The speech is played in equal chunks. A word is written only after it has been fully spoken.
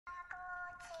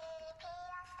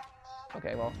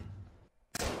Okay, well.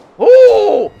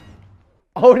 Ooh!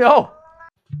 Oh no!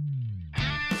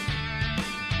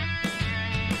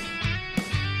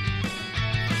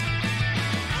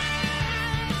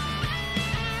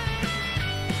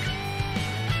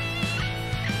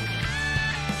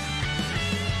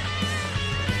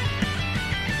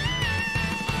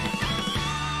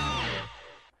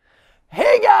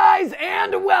 Hey guys,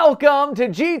 and welcome to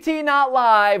GT Not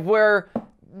Live, where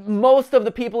most of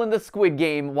the people in the Squid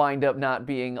Game wind up not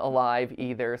being alive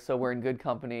either, so we're in good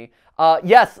company.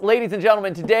 Yes, ladies and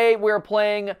gentlemen, today we're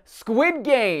playing Squid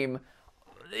Game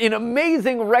in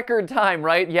amazing record time,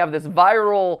 right? You have this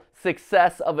viral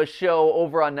success of a show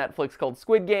over on Netflix called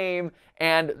Squid Game,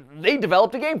 and they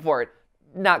developed a game for it.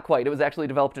 Not quite, it was actually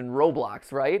developed in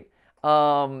Roblox, right?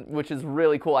 Which is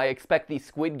really cool. I expect the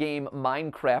Squid Game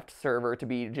Minecraft server to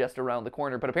be just around the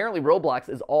corner, but apparently Roblox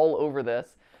is all over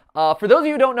this. For those of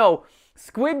you who don't know,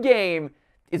 Squid Game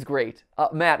is great.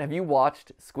 Matt, have you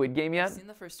watched Squid Game yet? I've seen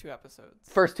the first 2 episodes.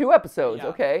 First 2 episodes, Yeah.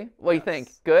 okay. What do you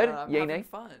think? Good? I'm Yay, having nay?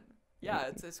 fun. Yeah,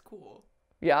 it's cool.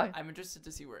 Yeah? I'm interested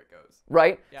to see where it goes.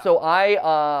 Right? Yeah. So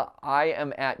I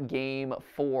am at game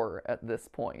 4 at this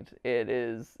point. It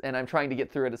is, and I'm trying to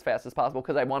get through it as fast as possible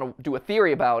because I want to do a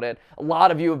theory about it. A lot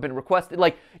of you have been requested,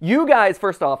 like, you guys,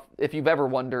 first off, if you've ever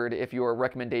wondered if your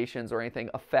recommendations or anything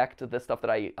affect the stuff that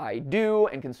I do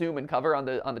and consume and cover on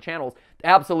the channels,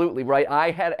 absolutely, right? I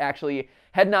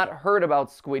had not heard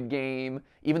about Squid Game,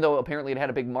 even though apparently it had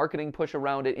a big marketing push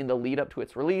around it in the lead up to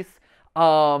its release.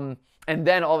 And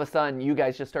then all of a sudden, you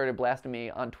guys just started blasting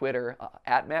me on Twitter,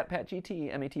 at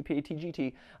MatPatGT,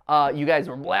 MatPatGT. You guys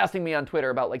were blasting me on Twitter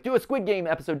about, like, do a Squid Game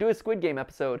episode, do a Squid Game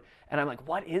episode. And I'm like,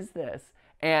 what is this?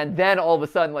 And then all of a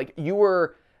sudden, like, you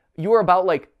were about,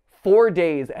 like, 4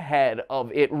 days ahead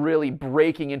of it really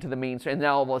breaking into the mainstream. And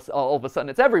now all of a sudden,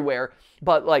 it's everywhere.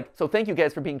 But, like, so thank you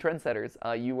guys for being trendsetters.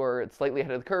 You were slightly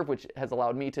ahead of the curve, which has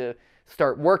allowed me to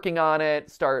start working on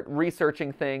it, start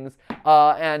researching things,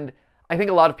 and I think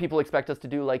a lot of people expect us to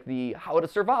do like the How to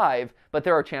Survive, but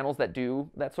there are channels that do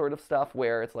that sort of stuff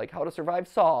where it's like How to Survive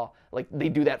Saw. Like they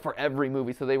do that for every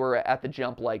movie, so they were at the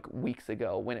jump like weeks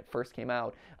ago when it first came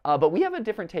out. But we have a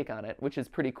different take on it, which is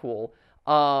pretty cool.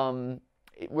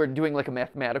 We're doing like a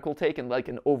mathematical take and like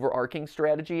an overarching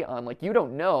strategy on like you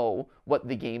don't know what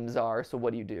the games are, so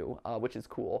what do you do, which is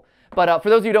cool. But for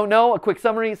those of you who don't know, a quick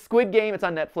summary: Squid Game, it's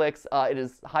on Netflix. It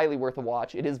is highly worth a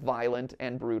watch. It is violent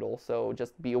and brutal, so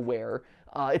just be aware.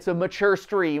 It's a mature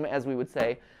stream, as we would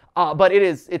say, but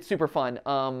it's super fun.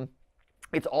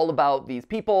 It's all about these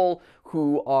people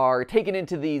who are taken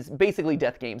into these basically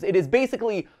death games. It is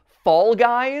basically Fall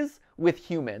Guys with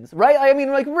humans, right? I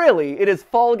mean, like, really, it is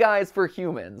Fall Guys for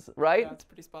humans, right? Yeah, it's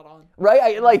pretty spot on.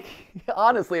 Right? Like,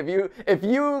 honestly, if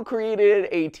you created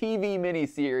a TV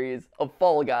miniseries of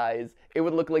Fall Guys, it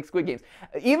would look like Squid Games.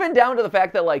 Even down to the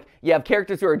fact that, like, you have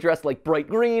characters who are dressed like bright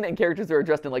green and characters who are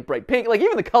dressed in like bright pink. Like,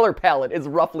 even the color palette is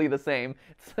roughly the same.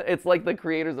 It's like the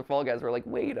creators of Fall Guys were like,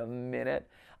 wait a minute.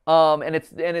 And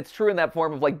it's true in that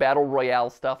form of like battle royale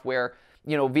stuff where,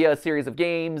 you know, via a series of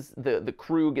games, the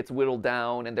crew gets whittled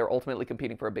down and they're ultimately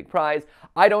competing for a big prize.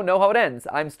 I don't know how it ends.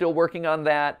 I'm still working on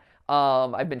that.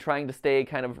 I've been trying to stay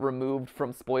kind of removed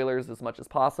from spoilers as much as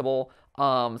possible.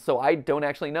 So I don't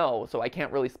actually know. So I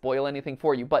can't really spoil anything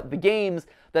for you. But the games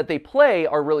that they play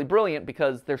are really brilliant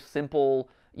because they're simple,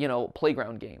 you know,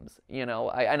 playground games. You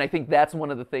know, and I think that's one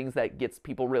of the things that gets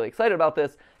people really excited about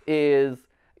this is,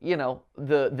 you know,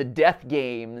 the death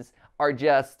games are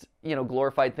just, you know,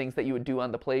 glorified things that you would do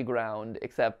on the playground,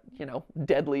 except, you know,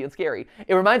 deadly and scary.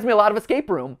 It reminds me a lot of Escape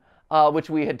Room, which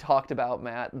we had talked about,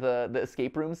 Matt, the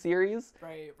Escape Room series,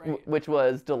 Right. which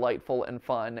was delightful and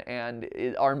fun, and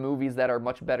are movies that are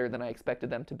much better than I expected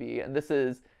them to be. And this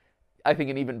is, I think,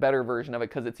 an even better version of it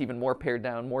because it's even more pared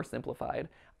down, more simplified.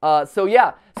 So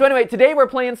yeah. So anyway, today we're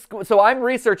playing. So I'm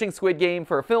researching Squid Game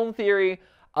for a film theory.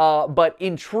 But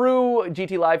in true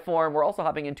GTLive form, we're also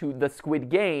hopping into the Squid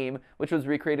Game, which was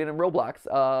recreated in Roblox.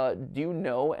 Do you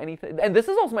know anything? And this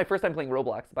is also my first time playing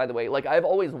Roblox, by the way. Like, I've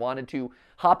always wanted to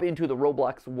hop into the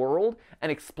Roblox world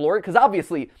and explore it, because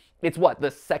obviously, it's what,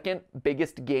 the second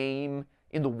biggest game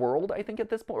in the world, I think, at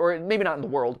this point, or maybe not in the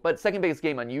world, but second biggest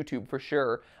game on YouTube for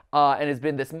sure, and has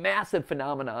been this massive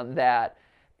phenomenon that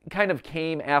kind of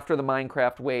came after the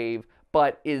Minecraft wave,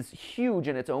 but is huge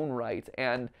in its own right.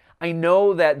 And I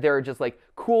know that there are just like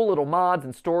cool little mods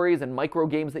and stories and micro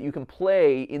games that you can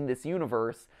play in this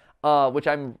universe, which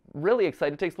I'm really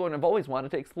excited to explore and I've always wanted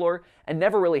to explore and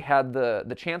never really had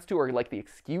the chance to, or like the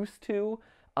excuse to,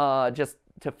 just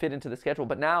to fit into the schedule.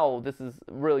 But now this is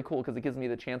really cool because it gives me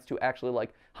the chance to actually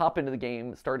like hop into the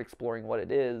game, start exploring what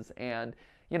it is, and,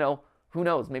 you know, who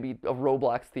knows? Maybe a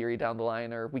Roblox theory down the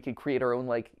line, or we could create our own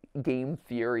like game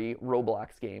theory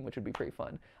Roblox game, which would be pretty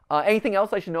fun. Anything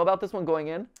else I should know about this one going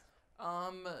in?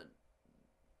 Who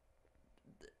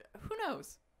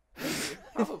knows? Maybe,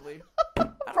 probably.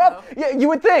 I don't know. Yeah, you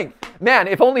would think. Man,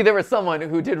 if only there was someone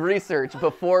who did research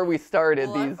before we started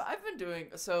Well, these. I've been doing.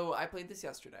 So I played this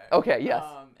yesterday. Okay, yes.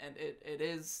 And it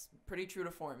is pretty true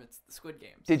to form. It's the Squid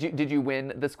Games. Did you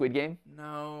win the Squid Game?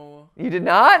 No. You did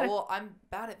not? Well, I'm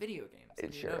bad at video games.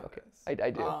 and you Sure, know okay. this. I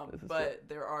do. This is But true.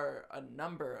 there are a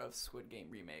number of Squid Game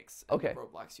remakes in Okay. the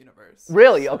Roblox universe.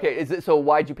 Really? So Okay. Is it so?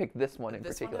 Why'd you pick this one in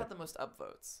this particular? one had the most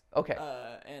upvotes. Okay.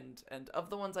 And of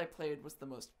the ones I played, was the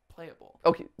most playable.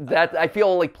 Okay. That I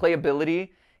feel like playability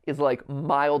is like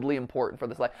mildly important for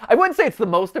this life. I wouldn't say it's the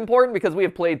most important because we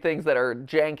have played things that are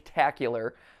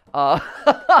janktacular.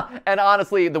 And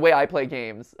honestly, the way I play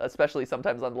games, especially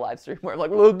sometimes on the live stream where I'm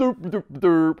like, derp,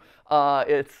 derp,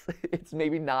 derp, it's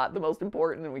maybe not the most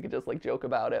important, and we could just like joke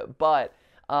about it. But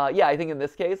yeah, I think in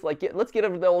this case, like let's get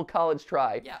over the old college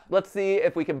try. Yeah. Let's see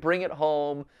if we can bring it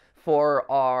home for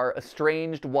our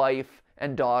estranged wife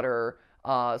and daughter.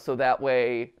 So that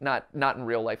way, not in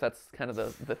real life. That's kind of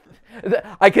the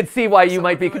I could see why you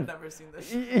might be. I've never seen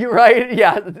this. You're right.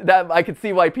 Yeah, that I could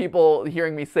see why people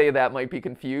hearing me say that might be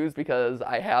confused because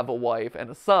I have a wife and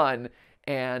a son,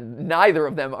 and neither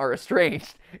of them are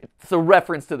estranged. It's a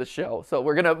reference to the show. So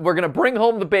we're gonna bring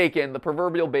home the bacon, the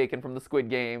proverbial bacon from the Squid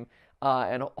Game,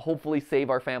 and hopefully save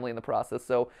our family in the process.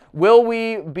 So will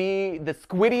we be the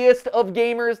squiddiest of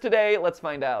gamers today? Let's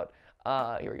find out.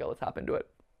 Here we go. Let's hop into it.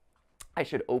 I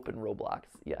should open Roblox.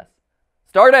 Yes.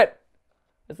 Start it!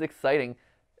 This is exciting.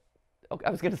 Okay, I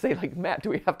was going to say, like, Matt, do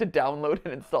we have to download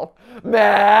and install?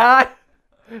 Matt!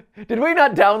 Did we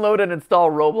not download and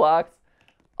install Roblox?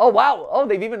 Oh, wow. Oh,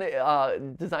 they've even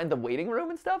designed the waiting room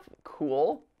and stuff?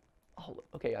 Cool. Oh,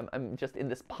 okay, I'm just in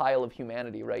this pile of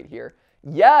humanity right here.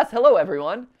 Yes! Hello,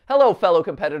 everyone. Hello, fellow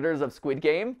competitors of Squid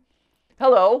Game.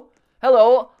 Hello.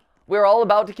 Hello. We're all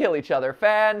about to kill each other.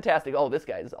 Fantastic. Oh, this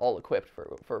guy's all equipped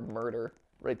for murder.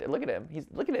 Right there. Look at him.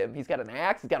 Look at him. He's got an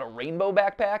axe. He's got a rainbow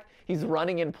backpack. He's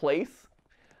running in place.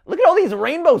 Look at all these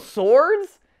rainbow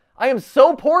swords. I am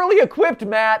so poorly equipped,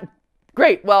 Matt.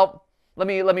 Great. Well, let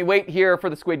me wait here for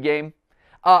the Squid Game.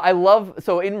 I love,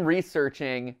 so in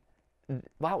researching,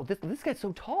 wow, this guy's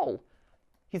so tall.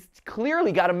 He's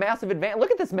clearly got a massive advantage.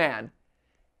 Look at this man.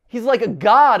 He's like a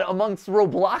god amongst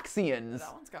Robloxians.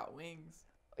 That one's got wings.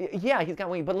 Yeah, he's got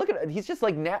wings, but look at it. He's just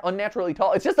like unnaturally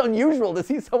tall. It's just unusual to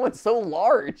see someone so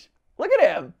large. Look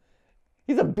at him.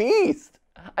 He's a beast.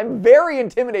 I'm very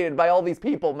intimidated by all these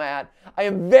people, Matt. I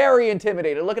am very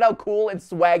intimidated. Look at how cool and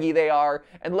swaggy they are,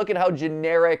 and look at how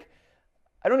generic.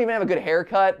 I don't even have a good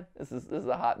haircut. This is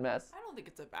a hot mess. I don't think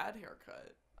it's a bad haircut.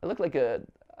 I look like a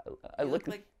I look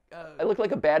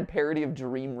like a bad parody of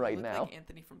Dream right you look now. like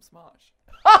Anthony from Smosh.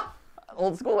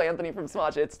 Old school Anthony from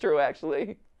Smosh. It's true,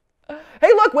 actually. Hey,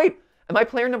 look, wait. Am I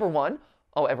player number one?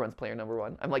 Oh, everyone's player number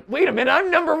one. I'm like, wait a minute,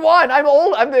 I'm number one. I'm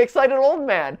old. I'm the excited old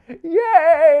man.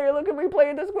 Yay! Look at me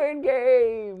playing the Squid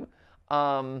Game.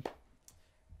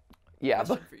 Yeah.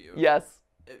 Question for you. Yes.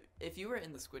 If you were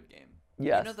in the Squid Game,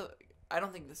 Yes. you know I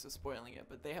don't think this is spoiling it,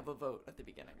 but they have a vote at the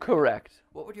beginning. Right? Correct.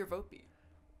 What would your vote be?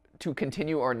 To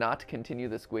continue or not continue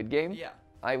the Squid Game? Yeah.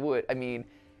 I mean,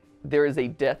 there is a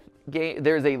death game.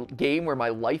 There's a game where my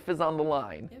life is on the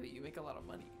line. Yeah, but you make a lot of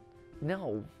money.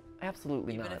 No,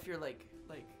 absolutely Even not. if you're like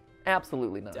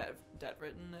Absolutely not. debt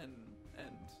ridden and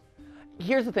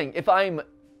Here's the thing: if I am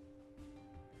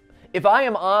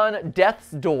on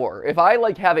death's door, if I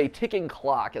like have a ticking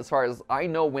clock as far as I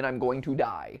know when I'm going to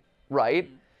die, right?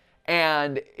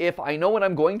 And if I know when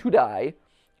I'm going to die,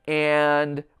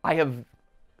 and I have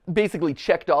basically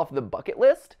checked off the bucket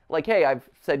list, like, hey, I've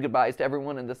said goodbyes to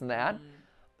everyone and this and that,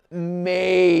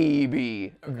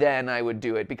 maybe then I would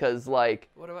do it because, like...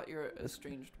 What about your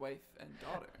estranged wife and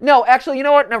daughter? No, actually, you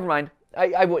know what? Never mind.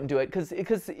 I wouldn't do it because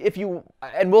if you...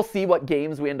 And we'll see what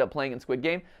games we end up playing in Squid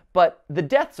Game, but the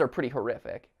deaths are pretty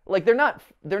horrific. Like, they're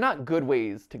not good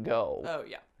ways to go. Oh,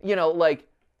 yeah. You know, like...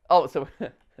 Oh, so...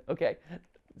 Okay.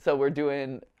 So we're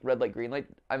doing red light, green light.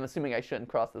 I'm assuming I shouldn't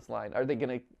cross this line. Are they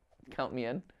going to count me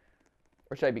in?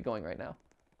 Or should I be going right now?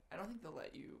 I don't think they'll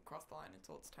let you cross the line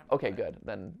until it's time to Okay, play. good.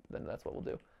 Then that's what we'll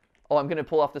do. Oh, I'm going to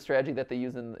pull off the strategy that they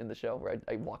use in the show where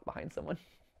I walk behind someone.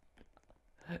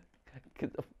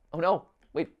 Oh, no.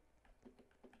 Wait.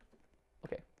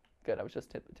 Okay, good. I was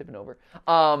just tipping over.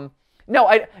 No,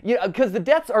 because the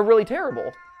deaths are really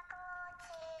terrible.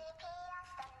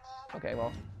 Okay,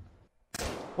 well.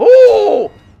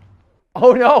 Ooh!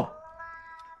 Oh, no.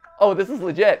 Oh, this is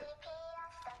legit.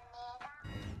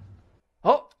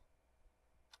 Oh.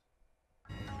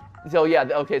 So yeah,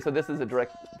 okay, so this is a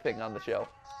direct thing on the show.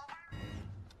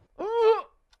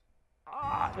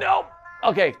 No.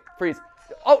 Okay, freeze.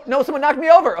 Oh, no, someone knocked me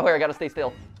over. Oh, here, I gotta stay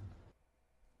still.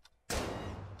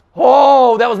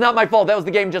 Oh, that was not my fault. That was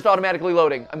the game just automatically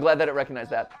loading. I'm glad that it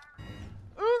recognized that.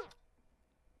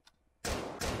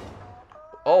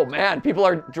 Oh, man, people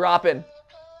are dropping.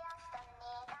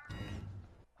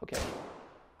 Okay.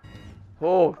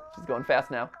 Oh, she's going fast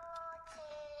now.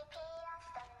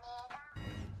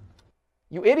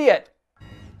 You idiot.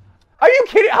 Are you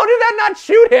kidding? How did that not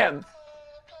shoot him?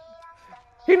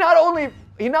 He not only,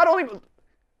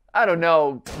 I don't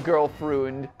know,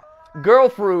 girlfriend.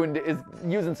 Girlfriend is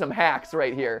using some hacks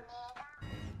right here.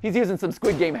 He's using some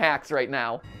Squid Game hacks right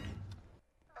now.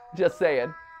 Just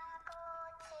saying.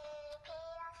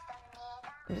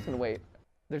 I'm just gonna wait.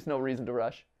 There's no reason to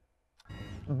rush.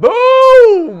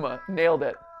 Boom! Nailed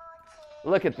it.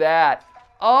 Look at that.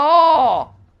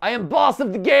 Oh! I am boss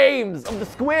of the games, of the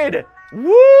squid.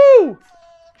 Woo!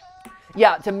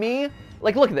 Yeah, to me,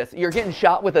 like, look at this. You're getting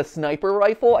shot with a sniper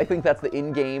rifle. I think that's the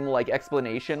in-game, like,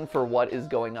 explanation for what is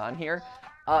going on here.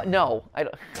 No, I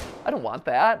don't want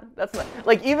that. That's not,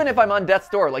 like, even if I'm on death's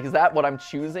door, like, is that what I'm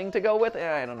choosing to go with?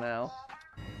 I don't know.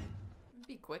 It'd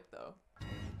be quick, though.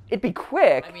 It'd be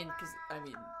quick? I mean,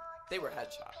 they were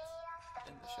headshots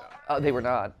in the show. They were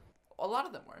not. A lot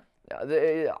of them were.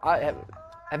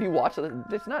 Have you watched it?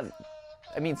 It's not,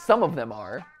 I mean, some of them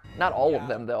are. Not all of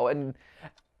them, though, and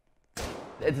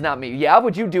it's not me. Yeah,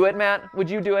 would you do it, Matt? Would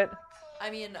you do it? I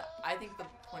mean, I think the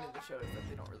point of the show is that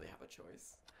they don't really have a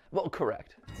choice. Well,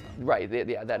 correct. Right,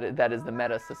 yeah, that is the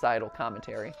meta-societal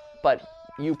commentary. But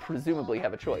you presumably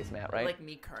have a choice, Matt, right? Like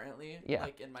me currently,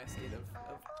 like in my state of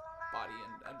body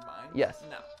and mind? Yes.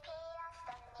 No.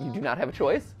 You do not have a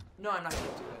choice? No, I'm not going to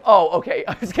do it. Oh, okay.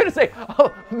 I was going to say,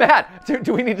 oh, Matt,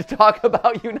 do we need to talk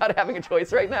about you not having a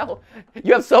choice right now?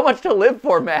 You have so much to live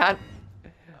for, Matt.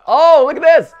 Oh, look at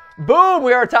this. Boom,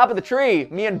 we are top of the tree.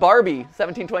 Me and Barbie,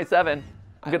 1727.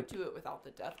 I would do it without the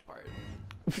death part.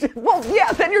 Well,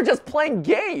 yeah, then you're just playing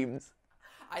games.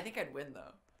 I think I'd win,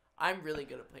 though. I'm really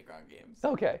good at playground games.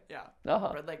 Okay. Yeah.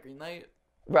 Uh-huh. Red light, green light.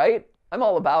 Right? I'm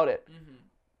all about it. Mm-hmm.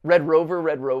 Red Rover,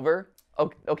 Red Rover.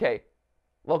 Okay.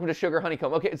 Welcome to Sugar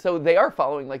Honeycomb. Okay, so they are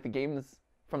following, like, the games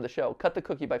from the show. Cut the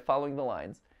cookie by following the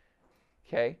lines.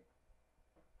 Okay.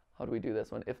 How do we do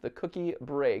this one? If the cookie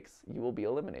breaks, you will be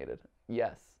eliminated.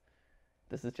 Yes.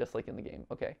 This is just like in the game.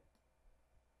 Okay.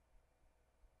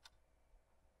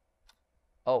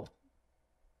 Oh.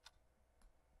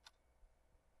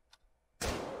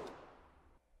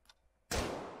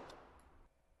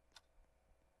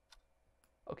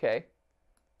 Okay.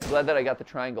 I'm glad that I got the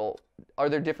triangle. Are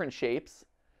there different shapes?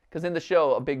 Because in the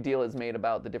show, a big deal is made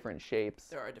about the different shapes.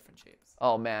 There are different shapes.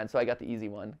 Oh, man. So I got the easy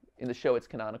one. In the show, it's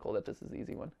canonical that this is the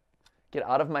easy one. Get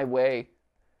out of my way.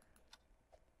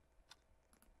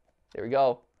 There we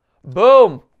go.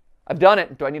 Boom! I've done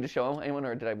it. Do I need to show anyone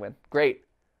or did I win? Great.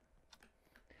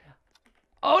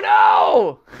 Oh,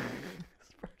 no!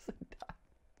 This person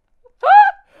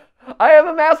died. I am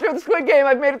a master of the Squid Game.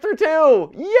 I've made it through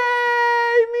 2.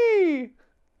 Yay, me!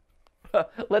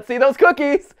 Let's see those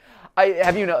cookies.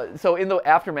 So in the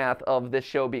aftermath of this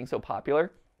show being so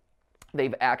popular,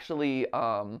 they've actually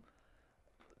done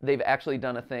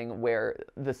a thing where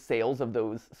the sales of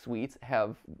those sweets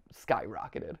have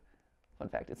skyrocketed. Fun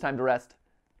fact. It's time to rest.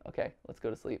 Okay, let's go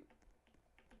to sleep.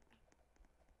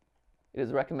 It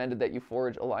is recommended that you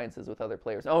forge alliances with other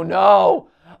players. Oh no!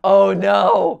 Oh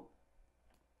no!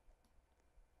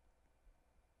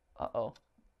 Uh-oh.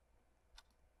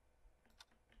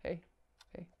 Hey.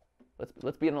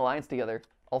 Let's be in an alliance together.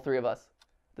 All 3 of us.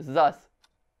 This is us.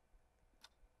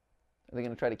 Are they going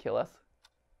to try to kill us?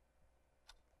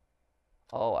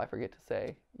 Oh, I forget to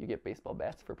say, you get baseball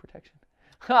bats for protection.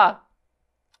 Ha!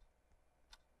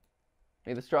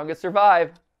 May the strongest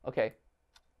survive. Okay.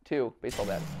 2 baseball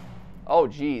bats. Oh,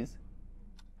 jeez.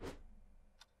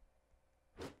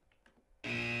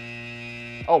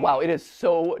 Oh, wow, it is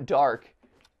so dark.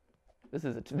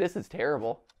 This is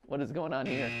terrible. What is going on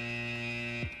here?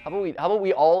 How about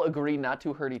we all agree not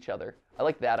to hurt each other? I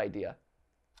like that idea.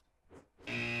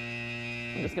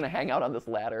 I'm just gonna hang out on this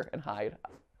ladder and hide.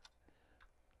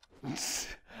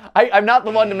 I'm not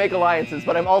the one to make alliances,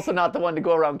 but I'm also not the one to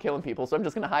go around killing people, so I'm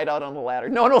just gonna hide out on the ladder.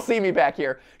 No one will see me back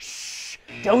here. Shh!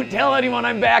 Don't tell anyone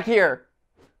I'm back here.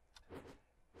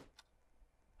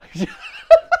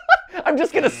 I'm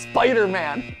just gonna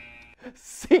Spider-Man.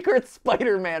 Secret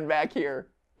Spider-Man back here.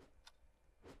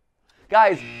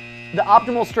 Guys, the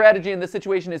optimal strategy in this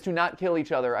situation is to not kill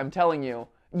each other. I'm telling you.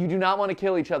 You do not want to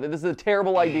kill each other. This is a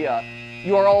terrible idea.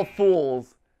 You are all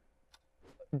fools.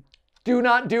 Do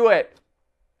not do it.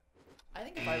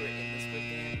 think if I were in the Squid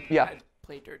Game, Yeah. I'd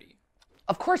play dirty.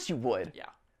 Of course you would. Yeah.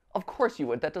 Of course you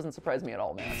would. That doesn't surprise me at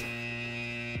all, Matt.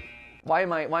 Why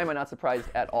am I not surprised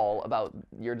at all about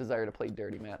your desire to play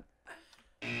dirty, Matt?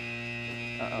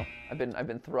 Uh-oh. I've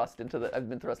been thrust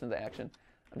into action.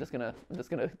 I'm just gonna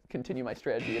continue my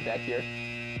strategy back here.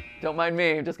 Don't mind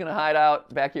me. I'm just gonna hide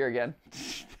out back here again.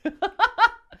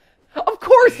 Of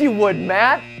course you would,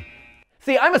 Matt.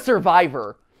 See, I'm a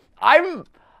survivor. I'm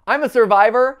a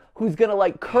survivor who's gonna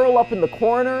like curl up in the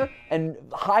corner and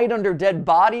hide under dead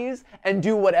bodies and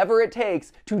do whatever it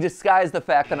takes to disguise the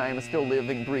fact that I am a still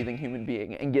living, breathing human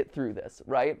being and get through this,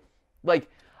 right? Like,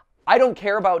 I don't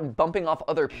care about bumping off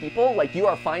other people. Like, you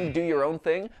are fine to do your own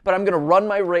thing, but I'm gonna run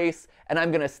my race and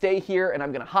I'm gonna stay here and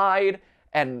I'm gonna hide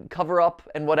and cover up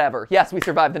and whatever. Yes, we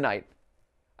survived the night.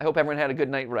 I hope everyone had a good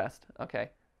night rest.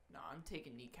 Okay. No, I'm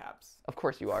taking kneecaps. Of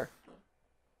course you are.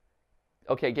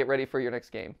 Okay, get ready for your next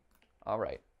game. All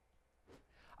right.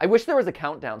 I wish there was a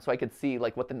countdown so I could see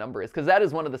like what the number is, because that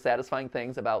is one of the satisfying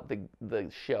things about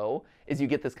the show is you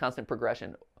get this constant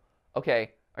progression.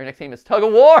 Okay, our next game is Tug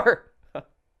of War.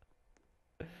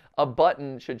 A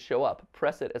button should show up.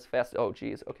 Press it as fast. Oh,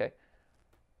 geez. Okay.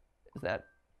 Is that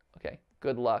okay?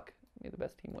 Good luck. May the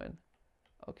best team win.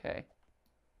 Okay.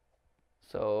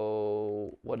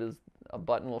 So what is a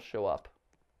button will show up?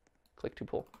 Click to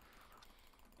pull.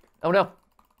 Oh no.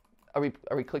 Are we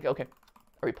clicking? Okay.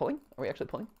 Are we pulling? Are we actually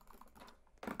pulling?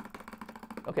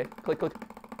 Okay. Click.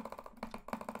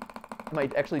 Am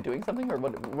I actually doing something, or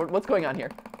what's going on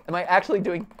here? Am I actually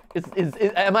doing?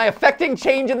 Am I affecting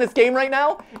change in this game right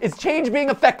now? Is change being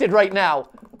affected right now?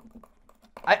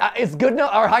 Is good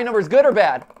our high numbers good or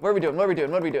bad? What are we doing?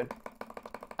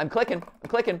 I'm clicking. I'm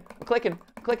clicking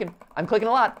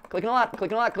a lot.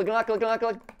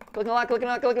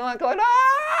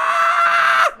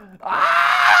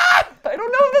 I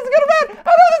don't know if this is good or bad.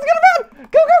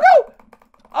 Go.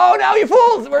 Oh, now you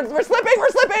fools. We're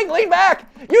slipping. Lean back.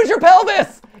 Use your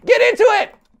pelvis. Get into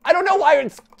it. I don't know why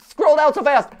it's scrolled out so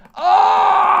fast.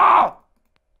 Oh!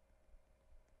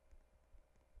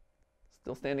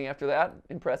 Still standing after that.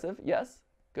 Impressive. Yes.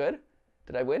 Good.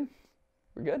 Did I win?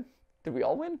 We're good. Did we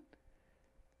all win?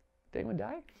 Did anyone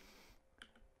die?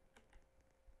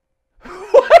 I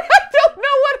don't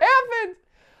know what happened.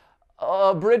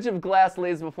 A bridge of glass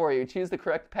lays before you. Choose the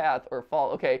correct path or fall.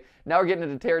 Okay, now we're getting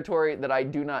into territory that I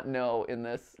do not know in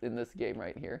this game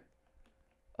right here.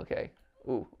 Okay.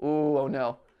 Ooh, oh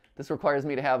no. This requires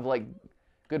me to have like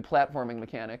good platforming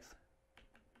mechanics.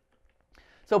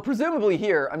 So presumably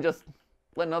here, I'm just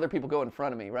letting other people go in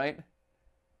front of me, right?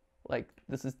 Like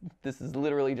this is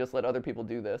literally just let other people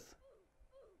do this.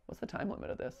 What's the time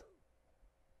limit of this?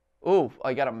 Ooh,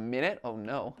 I got a minute? Oh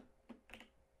no.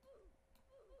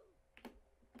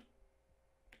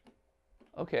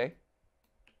 Okay.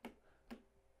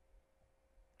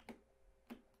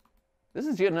 This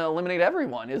is going to eliminate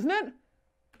everyone, isn't it?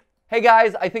 Hey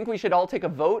guys, I think we should all take a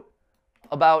vote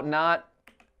about not...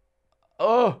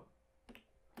 Oh!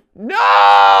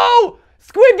 No!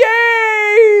 Squid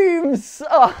Games!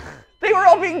 They were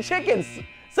all being chickens.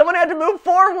 Someone had to move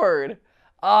forward.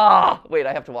 Wait,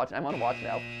 I have to watch. I want to watch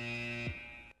now.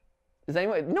 Is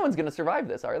anyone... No one's going to survive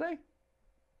this, are they?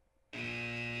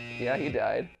 Yeah, he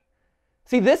died.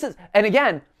 See, this is... And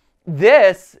again,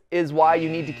 this is why you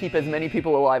need to keep as many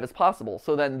people alive as possible.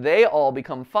 So then they all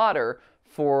become fodder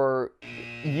for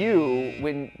you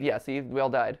when... Yeah, see, we all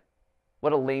died.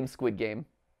 What a lame Squid Game.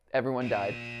 Everyone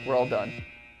died. We're all done.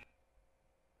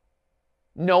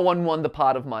 No one won the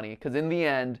pot of money, because in the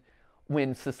end,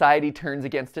 when society turns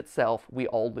against itself, we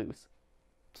all lose.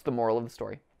 It's the moral of the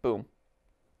story. Boom.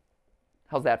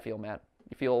 How's that feel, Matt?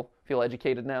 You feel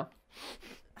educated now?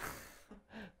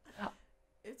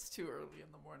 It's too early in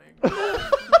the morning.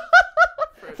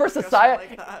 For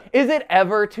society, like is it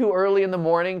ever too early in the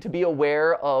morning to be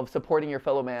aware of supporting your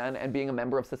fellow man and being a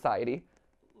member of society?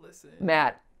 Listen,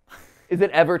 Matt, is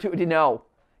it ever too... No.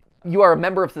 You are a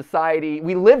member of society.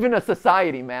 We live in a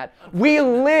society, Matt. We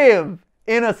live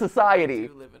in a society. We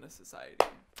do live in a society.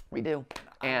 We do.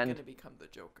 And I'm going to become the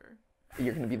Joker.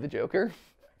 You're going to be the Joker?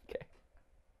 Okay.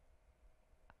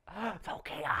 So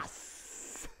chaos.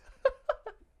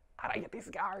 How'd I get these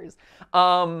scars?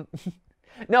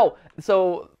 No,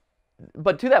 so...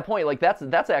 But to that point, like,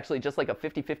 that's actually just like a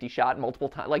 50-50 shot multiple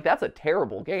times. Like, that's a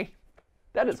terrible game.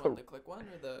 That is... The click one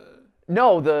or the...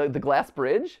 No, the glass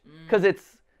bridge. Because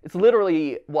it's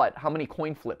literally, what, how many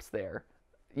coin flips there?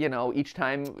 You know, each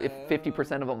time if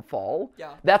 50% of them fall.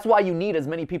 Yeah. That's why you need as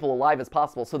many people alive as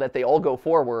possible so that they all go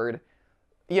forward,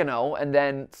 you know, and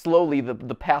then slowly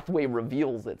the pathway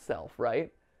reveals itself,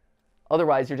 right?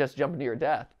 Otherwise, you're just jumping to your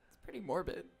death. It's pretty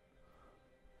morbid.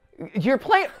 You're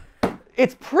playing.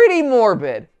 It's pretty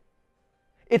morbid.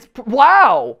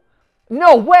 Wow.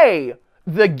 No way.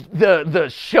 The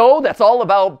show that's all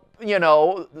about, you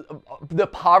know, the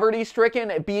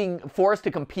poverty-stricken being forced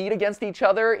to compete against each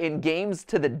other in games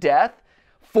to the death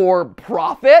for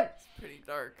profit. It's pretty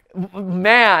dark.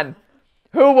 Man,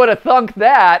 who would have thunk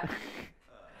that?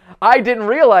 I didn't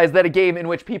realize that a game in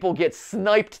which people get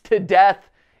sniped to death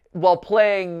while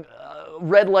playing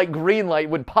red light, green light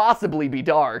would possibly be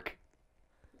dark.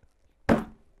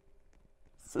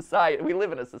 Society. We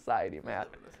live in a society, Matt.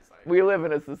 We live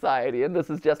in a society, and this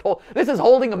is just this is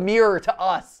holding a mirror to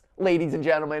us, ladies and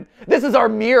gentlemen. This is our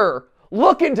mirror.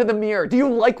 Look into the mirror. Do you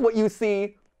like what you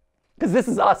see? Because this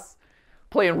is us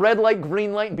playing red light,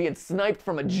 green light, and being sniped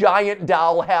from a giant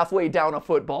doll halfway down a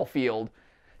football field.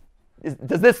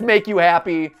 Does this make you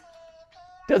happy?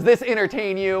 Does this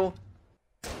entertain you?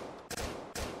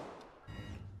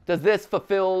 Does this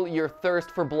fulfill your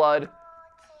thirst for blood?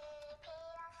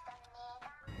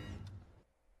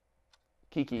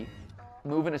 Kiki,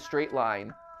 move in a straight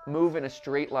line. Move in a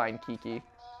straight line, Kiki.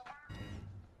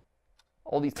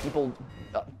 All these people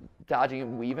dodging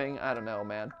and weaving. I don't know,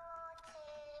 man.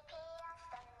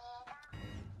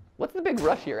 What's the big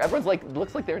rush here? Everyone's like,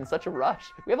 looks like they're in such a rush.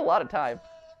 We have a lot of time.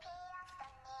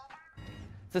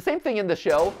 It's the same thing in the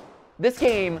show. This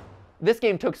game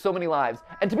took so many lives.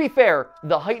 And to be fair,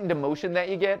 the heightened emotion that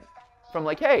you get from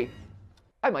like, hey,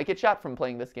 I might get shot from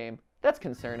playing this game. That's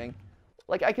concerning.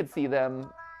 Like, I could see them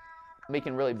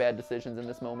making really bad decisions in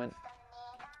this moment.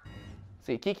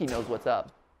 See, Kiki knows what's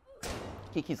up.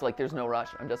 Kiki's like, there's no rush.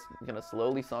 I'm just going to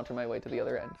slowly saunter my way to the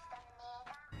other end.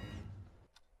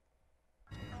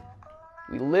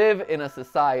 We live in a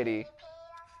society.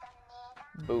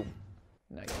 Boom.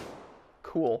 Nice.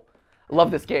 Cool.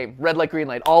 Love this game. Red light, green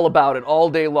light. All about it. All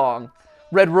day long.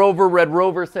 Red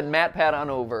Rover, send MatPat on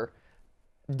over.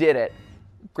 Did it.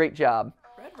 Great job.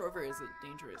 Red Rover is a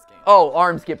dangerous game. Oh,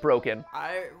 arms get broken.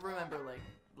 I remember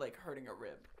like hurting a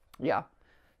rib. Yeah.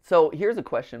 So here's a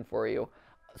question for you.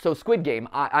 So Squid Game,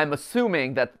 I'm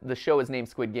assuming that the show is named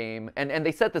Squid Game, and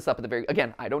they set this up at the very,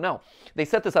 again, I don't know. They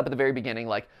set this up at the very beginning,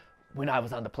 like, when I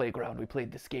was on the playground, we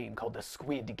played this game called the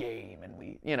Squid Game, and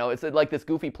we, you know, it's like this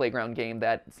goofy playground game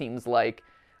that seems like,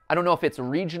 I don't know if it's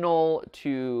regional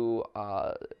to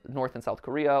North and South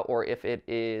Korea, or if it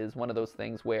is one of those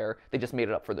things where they just made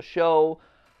it up for the show,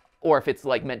 or if it's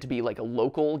like meant to be like a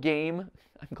local game.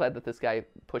 I'm glad that this guy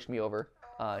pushed me over.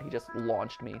 He just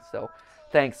launched me, so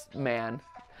thanks, man.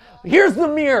 Here's the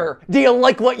mirror. Do you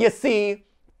like what you see?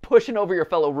 Pushing over your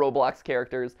fellow Roblox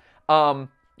characters.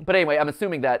 But anyway, I'm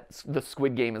assuming that the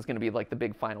Squid Game is going to be like the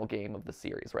big final game of the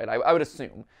series, right? I would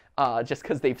assume, just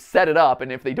because they've set it up,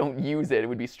 and if they don't use it, it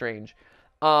would be strange.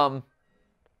 But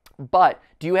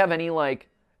do you have any like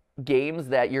games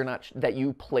that that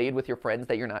you played with your friends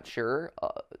that you're not sure,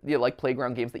 you know, like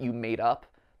playground games that you made up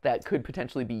that could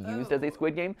potentially be used as a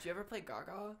Squid Game? Did you ever play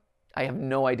Gaga? I have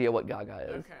no idea what Gaga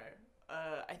is. Okay.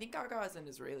 I think Gaga is an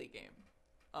Israeli game.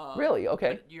 Really?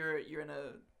 Okay. You're in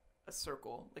a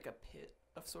circle, like a pit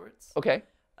of sorts. Okay.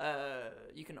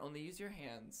 You can only use your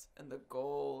hands, and the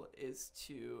goal is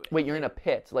to... Wait, you're in a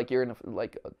pit. Like you're in a...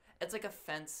 like. It's like a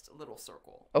fenced little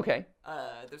circle. Okay.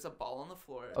 There's a ball on the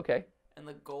floor. Okay. And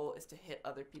the goal is to hit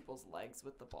other people's legs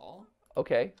with the ball.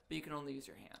 Okay. But you can only use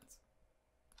your hands.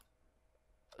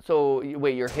 So,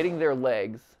 wait, you're hitting their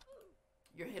legs.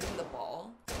 You're hitting the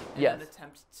ball in Yes. an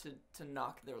attempt to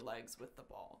knock their legs with the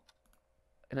ball.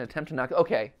 An attempt to knock...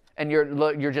 Okay. And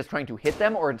you're just trying to hit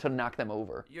them or to knock them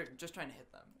over? You're just trying to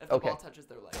hit them. If the ball touches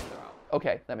their legs, they're out.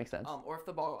 Okay, that makes sense. Or if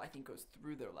the ball, I think, goes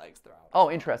through their legs, they're out. Oh,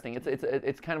 interesting.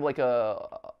 It's kind of like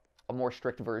a more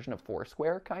strict version of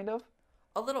Foursquare, kind of?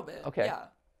 A little bit. Okay. Yeah.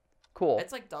 Cool.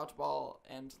 It's like dodgeball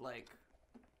and like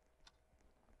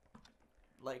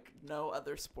no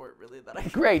other sport really that I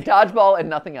can Great, think of. dodgeball and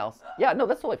nothing else. Yeah, no,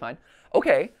 that's totally fine.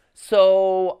 Okay,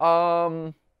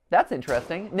 so that's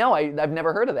interesting. No, I've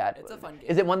never heard of that. It's a fun game.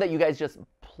 Is it one that you guys just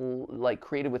like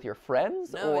created with your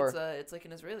friends? No, or? it's like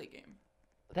an Israeli game.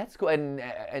 That's cool.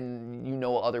 And you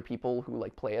know other people who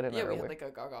like play it and Yeah, are we aware? had like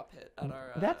a Gaga pit at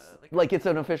our. That's like it's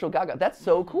an official Gaga. That's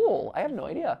so cool. I have no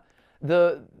idea.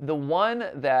 The one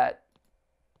that.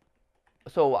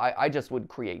 So I just would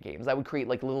create games. I would create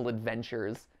like little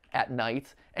adventures at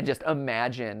night and just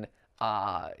imagine,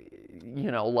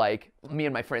 you know, like me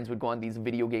and my friends would go on these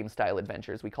video game style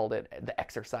adventures. We called it the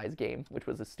exercise game, which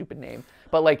was a stupid name.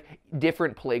 But like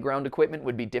different playground equipment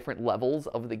would be different levels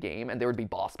of the game, and there would be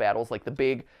boss battles, like the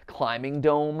big climbing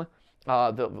dome.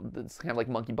 It's kind of like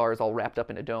monkey bars all wrapped up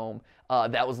in a dome.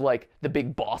 That was like the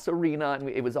big boss arena, and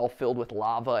it was all filled with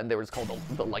lava, and there was called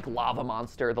the like lava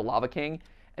monster, the Lava King.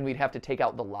 and we'd have to take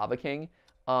out the Lava King,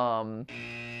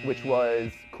 which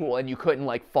was cool. And you couldn't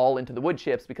like fall into the wood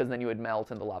chips because then you would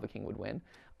melt and the Lava King would win.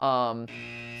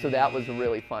 So that was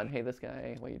really fun. Hey, this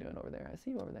guy, what are you doing over there? I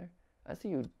see you over there. I see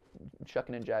you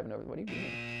chucking and jiving over there. What are you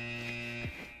doing?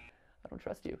 I don't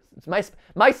trust you. It's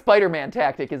my Spider-Man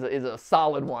tactic is a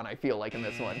solid one, I feel like, in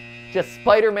this one. Just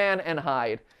Spider-Man and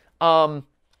hide.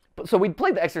 So we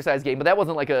played the exercise game, but that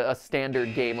wasn't like a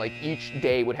standard game. Like each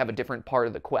day would have a different part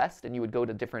of the quest, and you would go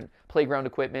to different playground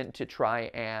equipment to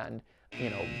try and,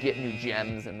 get new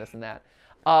gems and this and that.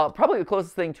 Probably the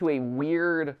closest thing to a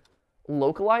weird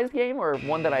localized game, or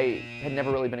one that I had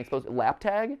never really been exposed to. Lap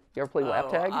tag? You ever play lap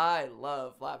tag? I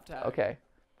love lap tag. Okay.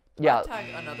 Yeah. Lap tag,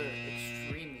 another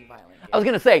extremely violent game. I was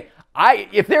gonna say,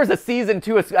 if there's a season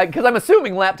 2, because I'm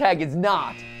assuming lap tag is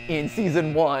not in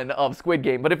season 1 of Squid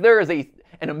Game, but if there is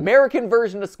an American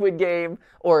version of Squid Game,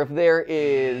 or if there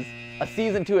is a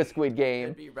season 2 of Squid Game,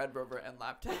 it'd be Red Rover and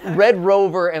lap tag. Red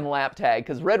Rover and lap tag,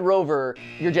 because Red Rover,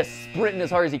 you're just sprinting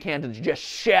as hard as you can to just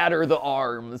shatter the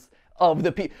arms of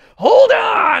the people. Hold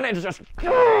on! And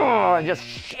just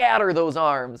shatter those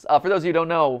arms. For those of you who don't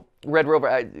know, Red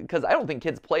Rover, because I don't think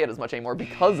kids play it as much anymore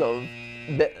because of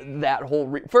that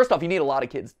whole... First off, you need a lot of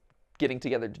kids getting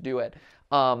together to do it.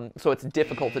 So it's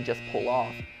difficult to just pull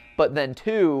off. But then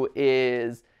 2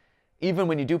 is, even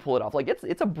when you do pull it off, like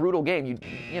it's a brutal game.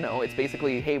 It's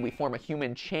basically, hey, we form a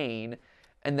human chain,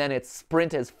 and then it's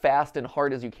sprint as fast and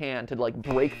hard as you can to like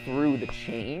break through the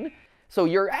chain. So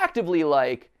you're actively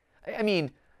like, I mean,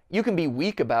 you can be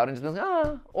weak about it and just be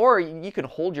like, or you can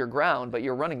hold your ground, but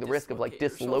you're running the risk of like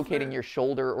dislocating your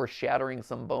shoulder or shattering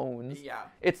some bones. Yeah.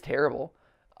 It's terrible.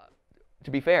 To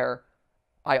be fair,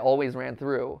 I always ran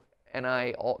through, and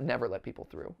I never let people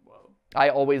through. Whoa. I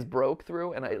always broke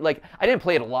through, and I didn't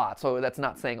play it a lot, so that's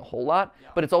not saying a whole lot,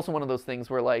 but it's also one of those things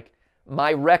where like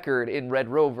my record in Red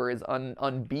Rover is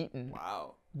unbeaten.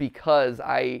 Wow. Because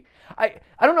I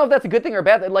don't know if that's a good thing or a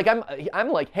bad thing. Like I'm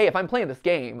like, hey, if I'm playing this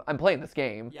game, I'm playing this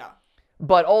game. Yeah.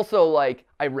 But also like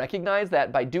I recognize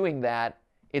that by doing that,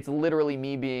 it's literally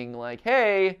me being like,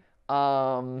 hey,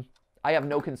 I have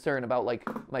no concern about like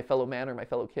my fellow man or my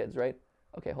fellow kids, right?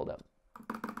 Okay, hold up.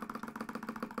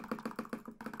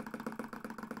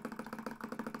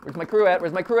 Where's my crew at?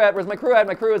 Where's my crew at? Where's my crew at?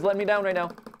 My crew is letting me down right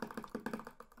now.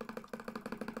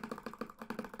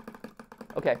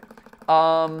 Okay.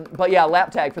 But yeah,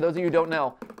 lap tag, for those of you who don't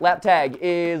know, lap tag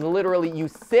is literally you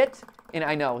sit, and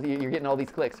I know, you're getting all these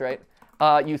clicks, right?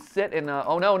 You sit in,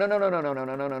 oh no, no, no, no, no, no, no,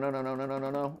 no, no, no, no, no, no, no, no,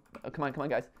 no. Come on,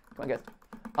 guys. Come on,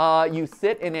 guys. You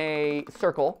sit in a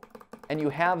circle, and you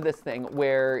have this thing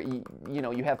where,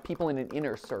 you have people in an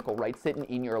inner circle, right, sitting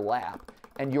in your lap.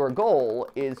 And your goal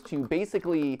is to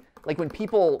basically, like when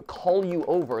people call you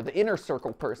over, the inner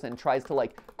circle person tries to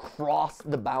like cross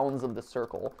the bounds of the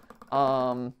circle.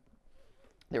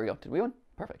 There we go. Did we win?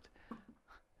 Perfect.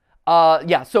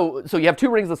 Yeah, so you have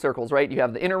 2 rings of circles, right? You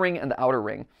have the inner ring and the outer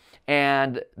ring.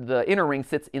 And the inner ring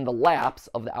sits in the laps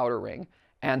of the outer ring.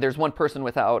 And there's one person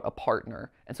without a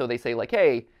partner. And so they say like,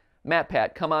 hey,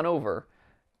 MatPat, come on over.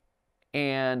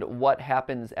 And what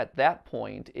happens at that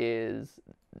point is,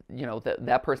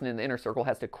 that person in the inner circle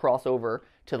has to cross over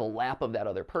to the lap of that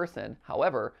other person.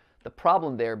 However, the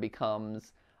problem there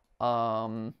becomes,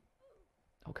 oh,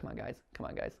 come on, guys. Come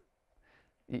on, guys.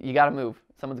 You got to move.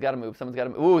 Someone's got to move. Someone's got to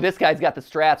move. Ooh, this guy's got the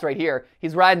strats right here.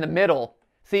 He's riding the middle.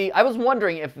 See, I was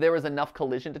wondering if there was enough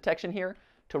collision detection here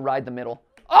to ride the middle.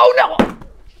 Oh, no!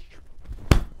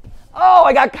 Oh,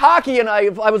 I got cocky and I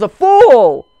was a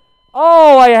fool.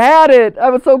 Oh, I had it. I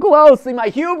was so close. See, my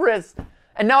hubris.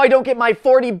 And now I don't get my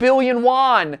 40 billion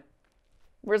won.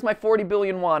 Where's my 40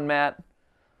 billion won, Matt?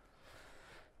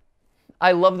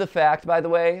 I love the fact, by the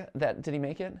way, that, did he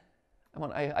make it?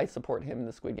 I support him in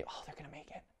the Squid Game. Oh, they're going to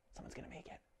make it. Someone's going to make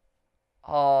it.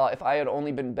 Oh, if I had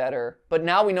only been better. But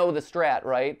now we know the strat,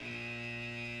 right?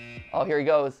 Oh, here he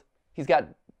goes. He's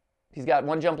got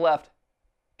 1 jump left.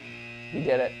 He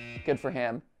did it. Good for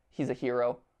him. He's a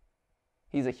hero.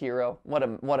 He's a hero. What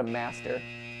a master.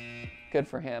 Good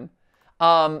for him.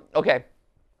 Okay.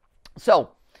 So,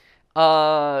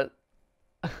 I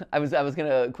was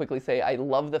gonna quickly say I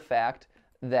love the fact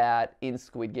that in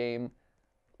Squid Game,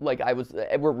 like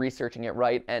we're researching it,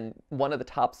 right? And one of the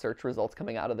top search results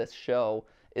coming out of this show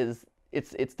is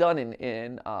it's done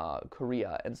in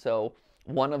Korea, and so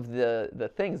one of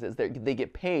the things is they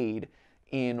get paid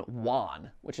in won,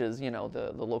 which is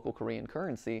the local Korean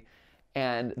currency,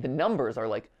 and the numbers are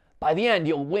like, by the end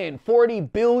you'll win 40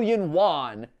 billion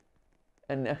won.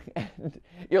 And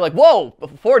you're like, whoa,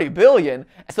 40 billion.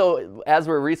 So as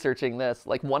we're researching this,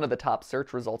 like one of the top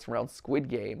search results around Squid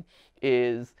Game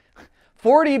is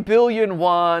 40 billion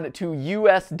won to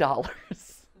US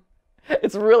dollars.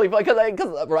 It's really fun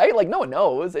because right, like no one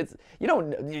knows. It's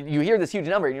you hear this huge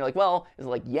number and you're like, well, is it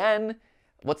like yen?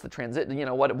 What's the transit?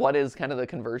 What is kind of the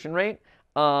conversion rate?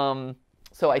 So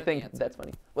I think that's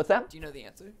funny. What's that? Do you know the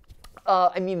answer?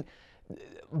 I mean,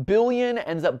 billion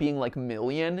ends up being like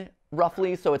million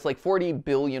roughly. So it's like 40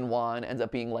 billion won ends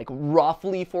up being like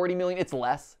roughly 40 million. It's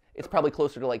less. It's probably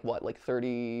closer to like what, like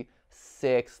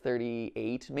 36,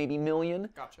 38 maybe million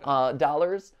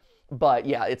dollars. But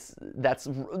yeah, that's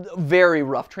very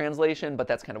rough translation, but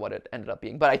that's kind of what it ended up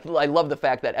being. But I love the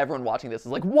fact that everyone watching this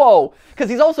is like, whoa, because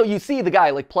you see the guy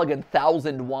like plug in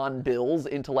 1,000 won bills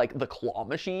into like the claw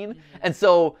machine, and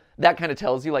so that kind of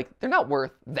tells you like they're not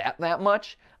worth that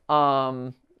much.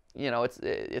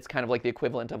 It's kind of like the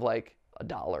equivalent of like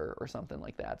 $1 or something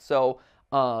like that. So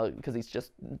because he's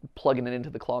just plugging it into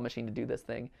the claw machine to do this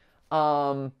thing.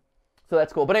 So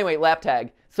that's cool. But anyway, lap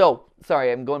tag. So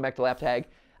sorry, I'm going back to lap tag.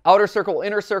 Outer circle,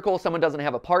 inner circle, someone doesn't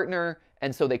have a partner,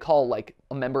 and so they call like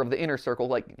a member of the inner circle,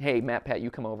 like, hey, MatPat, you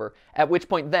come over. At which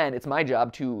point then it's my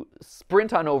job to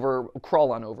sprint on over,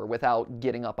 crawl on over without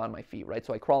getting up on my feet, right?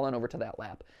 So I crawl on over to that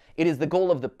lap. It is the goal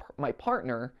of my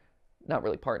partner, not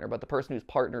really partner, but the person who's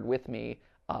partnered with me,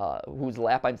 whose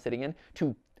lap I'm sitting in,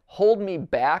 to hold me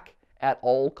back at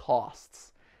all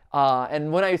costs.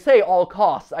 And when I say all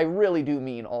costs, I really do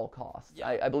mean all costs. Yeah.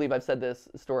 I believe I've said this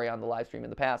story on the live stream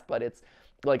in the past, but it's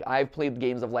like I've played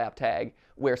games of lap tag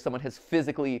where someone has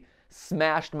physically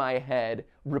smashed my head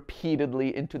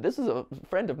repeatedly into, this is a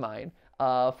friend of mine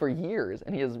for years,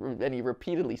 and he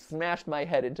repeatedly smashed my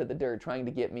head into the dirt trying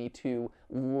to get me to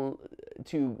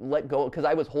let go, because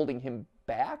I was holding him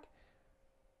back.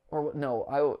 Or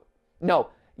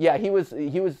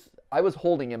I was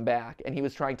holding him back, and he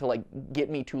was trying to like get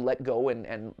me to let go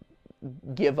and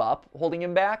give up holding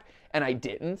him back, and I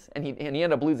didn't, and he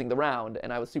ended up losing the round,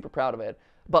 and I was super proud of it.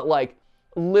 But like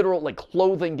literal like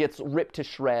clothing gets ripped to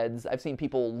shreds. I've seen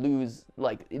people lose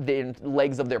like the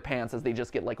legs of their pants as they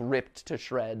just get like ripped to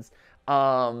shreds.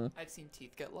 I've seen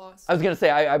teeth get lost. I was gonna say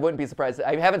I wouldn't be surprised.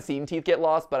 I haven't seen teeth get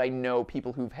lost, but I know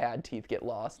people who've had teeth get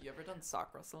lost. You ever done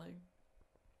sock wrestling?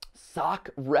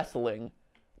 Sock wrestling?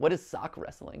 What is sock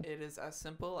wrestling? It is as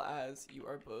simple as you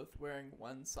are both wearing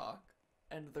one sock,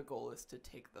 and the goal is to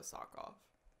take the sock off.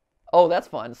 Oh, that's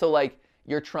fun. So like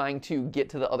you're trying to get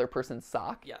to the other person's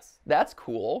sock? Yes. That's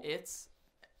cool. It's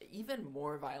even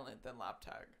more violent than lap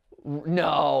tag.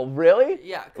 No, really?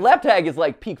 Yeah. Lap tag is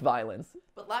like peak violence.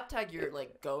 But lap tag, you're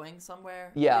like going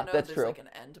somewhere. Yeah, that's there's true. Like an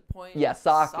end point. Yeah,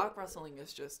 sock wrestling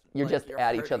is just you're like, just you're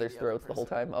at each other's throats the whole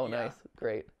time. Oh, yeah. Nice,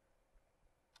 great.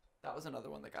 That was another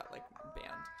one that got like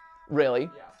banned. Really?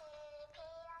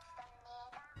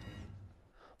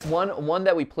 Yeah. One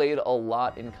that we played a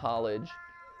lot in college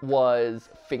was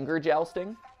finger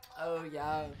jousting. Oh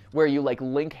yeah. Where you like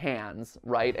link hands,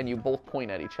 right, and you both point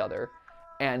at each other,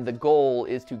 and the goal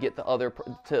is to get the other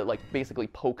to like basically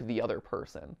poke the other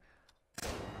person.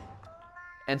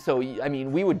 And so I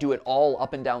mean, we would do it all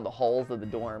up and down the halls of the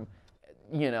dorm,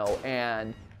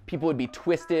 and people would be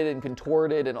twisted and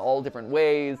contorted in all different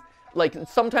ways. Like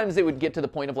sometimes it would get to the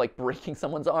point of like breaking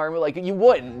someone's arm. Like you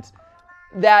wouldn't.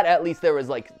 That at least there was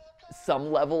like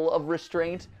some level of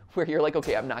restraint where you're like,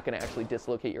 okay, I'm not going to actually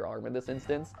dislocate your arm in this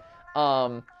instance.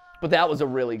 But that was a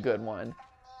really good one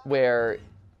where,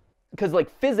 because like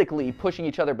physically pushing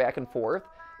each other back and forth,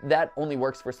 that only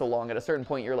works for so long. At a certain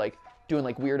point, you're like doing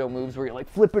like weirdo moves where you're like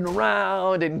flipping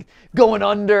around and going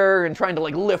under and trying to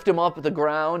like lift him up at the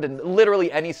ground, and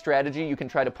literally any strategy you can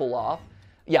try to pull off.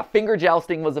 Yeah, finger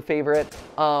jousting was a favorite.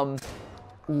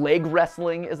 Leg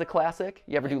wrestling is a classic.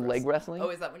 You ever do leg wrestling? Oh,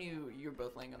 is that when you're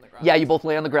both laying on the ground? Yeah, you both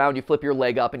lay on the ground, you flip your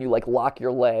leg up, and you like lock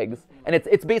your legs. Mm-hmm. And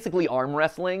it's basically arm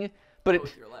wrestling, but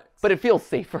it feels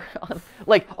safer.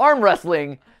 Like arm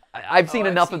wrestling, I've seen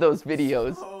enough of those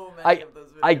videos. So many of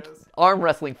those videos. Arm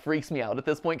wrestling freaks me out at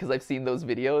this point because I've seen those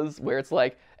videos where it's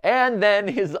like, and then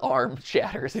his arm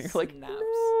shatters, and you're like,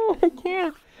 no, I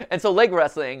can't. And so leg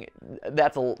wrestling,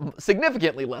 that's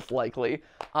significantly less likely.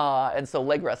 And so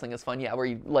leg wrestling is fun, yeah, where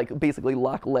you like basically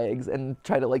lock legs and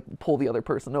try to like pull the other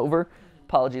person over.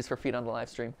 Apologies for feet on the live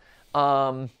stream.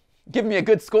 Give me a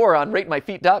good score on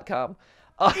ratemyfeet.com.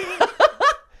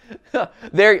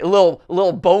 There, a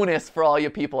little bonus for all you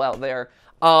people out there.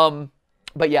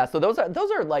 But yeah, so those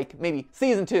are like maybe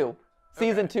season 2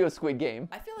 of Squid Game.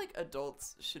 I feel like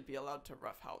adults should be allowed to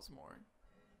roughhouse more.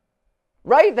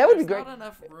 Right? That would be great. There's not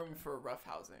enough room for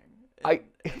roughhousing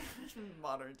in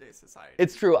modern day society.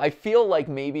 It's true. I feel like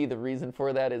maybe the reason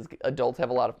for that is adults have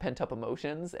a lot of pent-up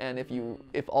emotions, and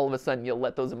if all of a sudden you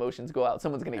let those emotions go out,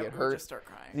 someone's going to get hurt. Just start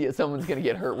crying. Yeah, someone's going to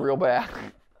get hurt real bad.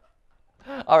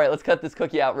 All right, let's cut this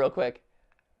cookie out real quick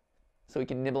so we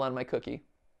can nibble on my cookie.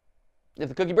 If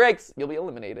the cookie breaks, you'll be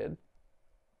eliminated.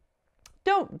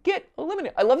 Don't get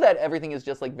eliminated. I love that everything is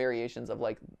just like variations of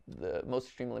like the most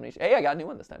extreme elimination. Hey, I got a new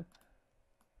one this time.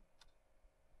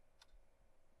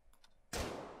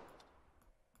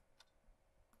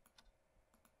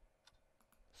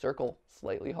 Circle,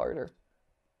 slightly harder.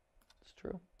 It's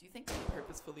true. Do you think they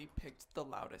purposefully picked the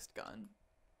loudest gun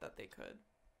that they could?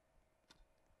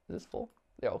 Is this full?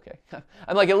 Yeah, okay.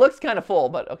 I'm like, it looks kind of full,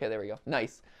 but okay, there we go.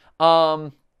 Nice.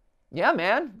 Yeah,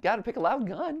 man, gotta pick a loud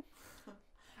gun.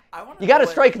 You gotta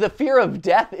strike the fear of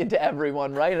death into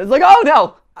everyone, right? And it's like, oh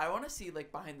no! I want to see like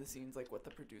behind the scenes, like what the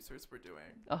producers were doing.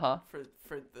 For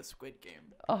the Squid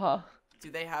Game.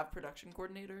 Do they have production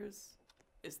coordinators?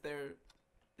 Is there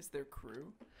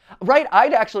crew? Right,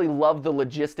 I'd actually love the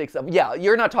logistics of, yeah,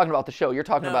 you're not talking about the show, you're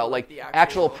talking about like the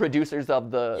actual producers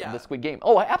of the Squid Game.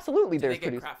 Oh, absolutely. Do they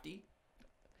get crafty?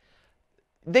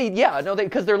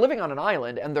 Because they're living on an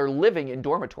island and they're living in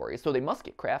dormitories, so they must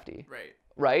get crafty.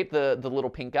 Right, the little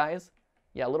pink guys.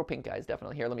 Yeah, little pink guys,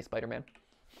 definitely. Here, let me Spider-Man.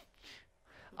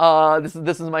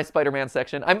 This is my Spider-Man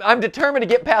section. I'm determined to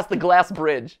get past the glass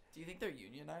bridge. Do you think they're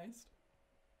unionized?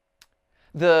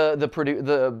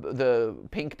 The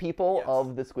pink people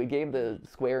of the Squid Game, the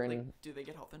square and... Like, do they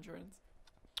get health insurance?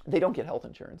 They don't get health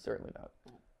insurance, certainly not.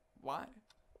 Why?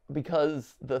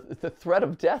 Because the threat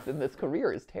of death in this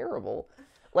career is terrible.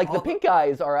 Like, the pink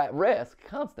guys are at risk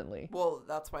constantly. Well,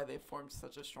 that's why they've formed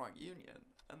such a strong union,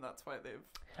 and that's why they've...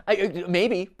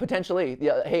 Maybe, potentially.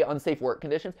 Yeah, hey, unsafe work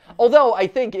conditions. Although, I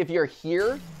think if you're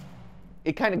here,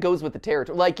 it kind of goes with the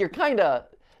territory. Like, you're kind of...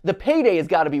 The payday has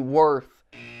got to be worth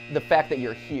the fact that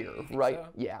you're here, right? So?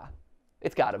 Yeah,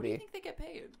 it's got to be. Do you think they get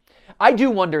paid? I do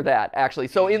wonder that, actually.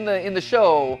 So in the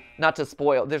show, not to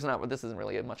spoil, this isn't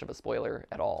really much of a spoiler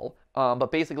at all.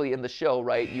 But basically in the show,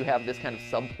 right, you have this kind of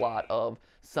subplot of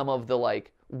some of the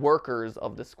like workers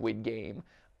of the Squid Game,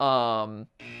 stealing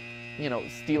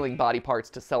body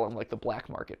parts to sell on like the black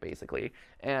market, basically.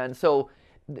 And so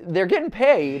they're getting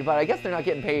paid, but I guess they're not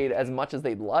getting paid as much as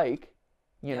they'd like,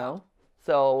 you know?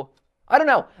 So I don't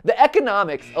know. The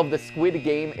economics of the Squid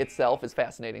Game itself is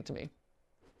fascinating to me.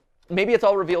 Maybe it's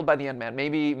all revealed by the end, man.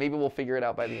 Maybe we'll figure it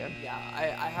out by the end. Yeah,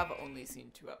 I have only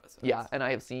seen 2 episodes. Yeah, and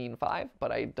I have seen 5,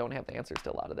 but I don't have the answers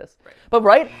to a lot of this. Right. But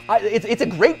it's a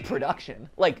great production.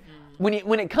 Like when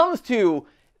it comes to,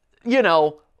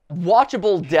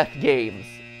 watchable death games,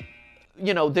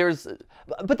 there's.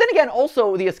 But then again,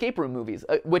 also the escape room movies,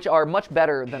 which are much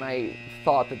better than I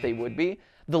thought that they would be.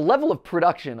 The level of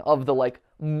production of the like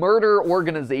murder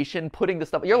organization putting the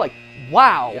stuff, you're like,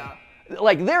 wow. Yeah.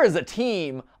 Like, there is a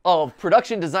team of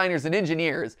production designers and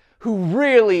engineers who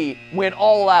really went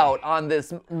all out on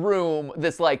this room,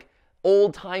 this, like,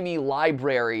 old-timey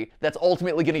library that's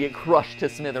ultimately going to get crushed to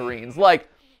smithereens. Like,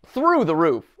 through the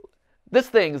roof. This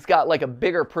thing's got, like, a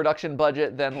bigger production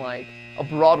budget than, like, a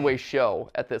Broadway show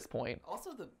at this point.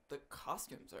 Also, the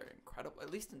costumes are incredible, at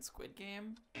least in Squid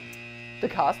Game. The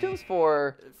costumes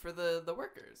for the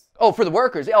workers. Oh, for the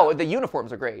workers. Oh, the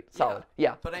uniforms are great. Solid.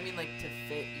 Yeah. But I mean, like, to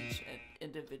fit each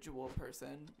individual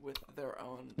person with their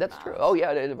own That's true. Oh,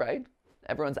 yeah, right.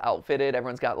 Everyone's outfitted.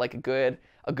 Everyone's got, like, a good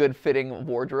fitting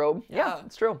wardrobe. Yeah,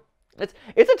 it's true. It's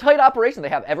a tight operation they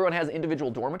have. Everyone has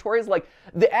individual dormitories. Like,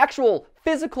 the actual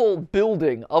physical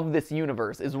building of this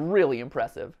universe is really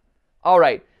impressive. All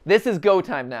right, this is go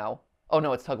time now. Oh,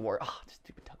 no, it's Tug of War. Oh,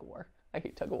 stupid Tug of War. I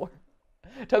hate Tug of War.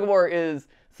 Tug of War is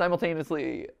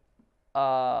simultaneously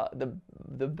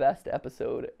the best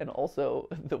episode and also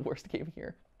the worst game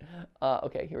here.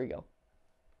 Okay, here we go.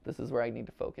 This is where I need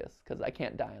to focus because I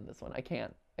can't die on this one. I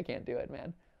can't do it,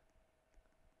 man.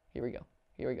 Here we go.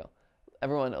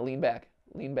 Everyone, lean back.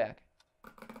 Lean back,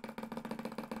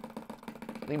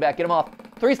 get him off.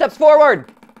 3 steps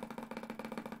forward.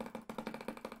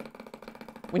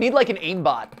 We need like an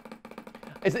aimbot.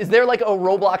 Is there like a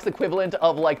Roblox equivalent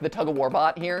of like the Tug of War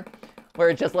bot here, where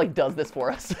it just like does this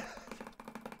for us,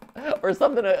 or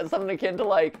something akin to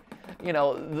like,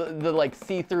 the like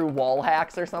see-through wall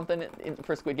hacks or something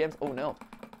for Squid Games? Oh no,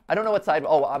 I don't know what side.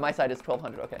 Oh, my side is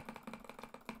 1200. Okay,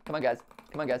 come on guys.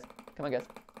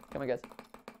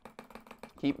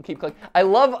 Keep clicking. I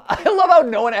love how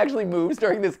no one actually moves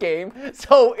during this game,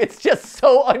 so it's just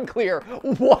so unclear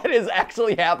what is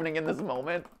actually happening in this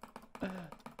moment.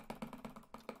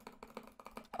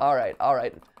 All right. All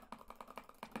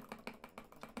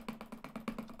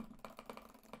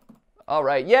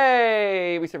right,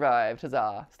 yay! We survived.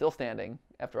 Huzzah! Still standing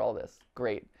after all this.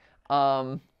 Great.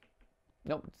 Nope.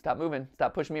 Stop moving.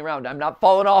 Stop pushing me around. I'm not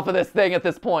falling off of this thing at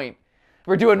this point.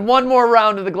 We're doing one more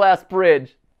round of the glass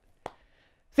bridge.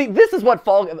 See, this is what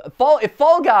if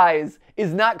Fall Guys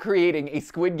is not creating a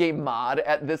Squid Game mod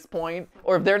at this point,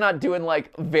 or if they're not doing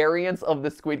like variants of the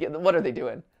Squid Game, what are they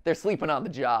doing? They're sleeping on the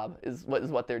job is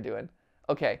what they're doing.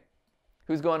 Okay.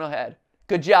 Who's going ahead?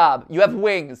 Good job. You have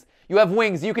wings. You have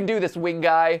wings. You can do this, wing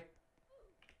guy.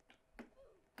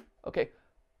 Okay.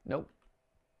 Nope.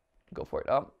 Go for it.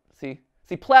 Oh, see,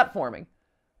 platforming.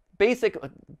 Basic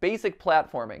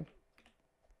platforming.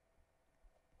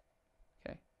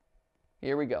 Okay.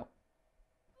 Here we go.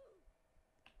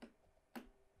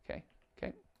 Okay.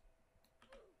 Okay.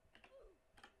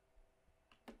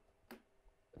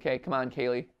 Okay, come on,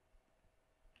 Kaylee.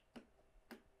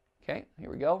 Okay, here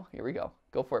we go. Here we go.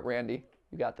 Go for it, Randy.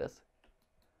 You got this.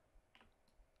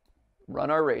 Run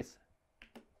our race.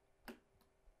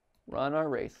 Run our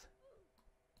race.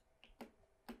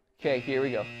 Okay, here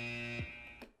we go.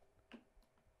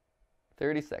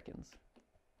 30 seconds.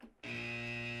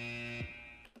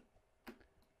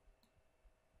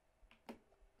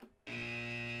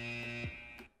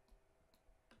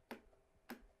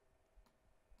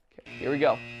 Okay, here we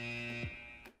go.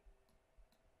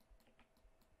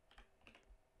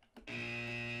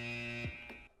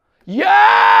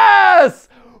 Yes!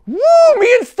 Woo!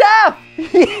 Me and Steph!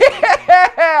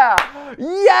 Yeah!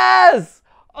 Yes!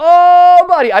 Oh,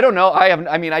 buddy. I don't know. I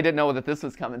didn't know that this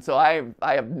was coming, so I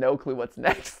have no clue what's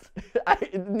next.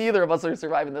 Neither of us are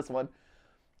surviving this one.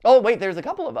 Oh, wait, there's a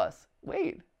couple of us.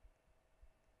 Wait.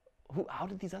 How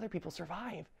did these other people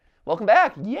survive? Welcome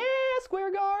back. Yeah,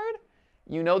 Square Guard.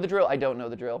 You know the drill. I don't know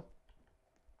the drill.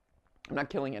 I'm not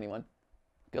killing anyone.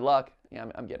 Good luck. Yeah,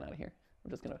 I'm getting out of here. I'm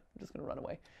just gonna run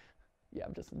away. Yeah,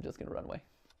 I'm just gonna run away.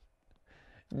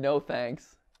 No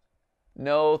thanks.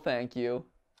 No thank you.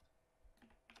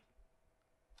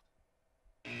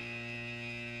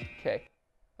 Okay.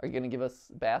 Are you gonna give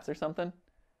us bats or something?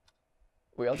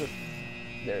 We all just...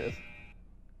 There it is.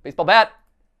 Baseball bat!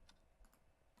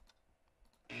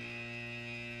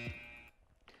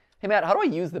 Hey Matt, how do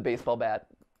I use the baseball bat?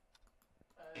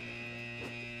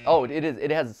 Oh,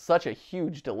 it has such a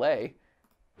huge delay.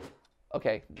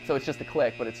 Okay, so it's just a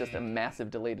click, but it's just a massive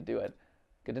delay to do it.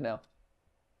 Good to know.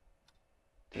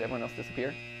 Did everyone else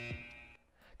disappear?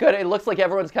 Good, it looks like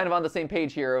everyone's kind of on the same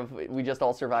page here of we just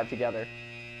all survived together.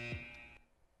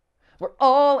 We're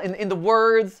all, in the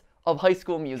words of High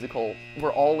School Musical,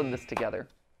 we're all in this together.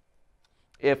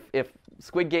 If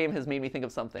Squid Game has made me think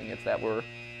of something, it's that we're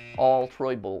all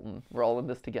Troy Bolton. We're all in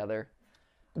this together.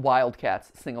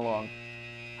 Wildcats, sing along.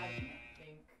 I can't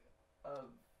think of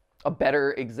a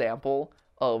better example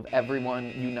of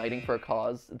everyone uniting for a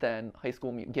cause than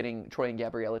getting Troy and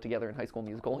Gabriella together in High School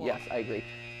Musical. Well, yes, I agree.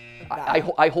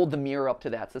 I hold the mirror up to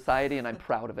that society, and I'm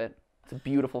proud of it. It's a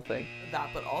beautiful thing. That,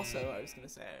 but also, I was going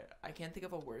to say, I can't think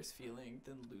of a worse feeling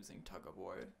than losing Tug of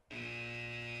War.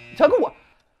 Tug of War.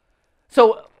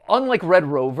 So, unlike Red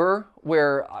Rover,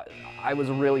 where I was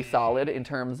really solid in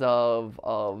terms of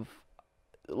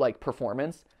like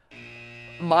performance,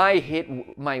 my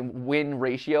win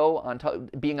ratio on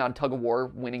being on Tug of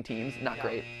War winning teams, not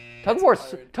great. Tug of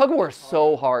War is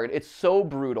so hard. It's so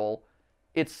brutal.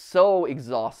 It's so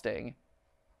exhausting.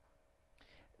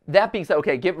 That being said,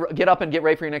 okay, get up and get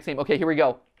ready for your next game. Okay, here we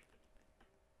go.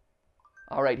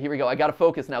 All right, here we go. I gotta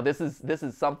focus now. This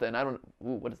is something. Ooh,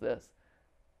 what is this?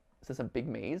 Is this a big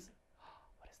maze?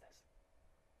 What is this?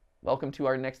 Welcome to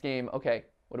our next game. Okay,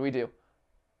 what do we do?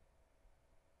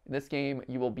 In this game,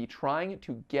 you will be trying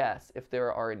to guess if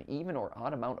there are an even or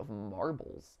odd amount of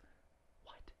marbles.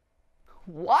 What?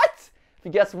 What? If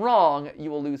you guess wrong,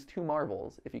 you will lose 2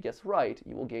 marbles. If you guess right,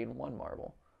 you will gain 1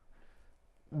 marble.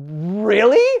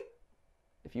 Really?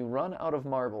 If you run out of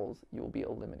marbles, you will be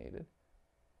eliminated.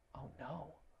 Oh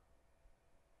no.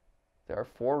 There are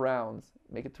 4 rounds.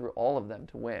 Make it through all of them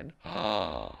to win.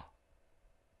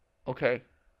 Okay.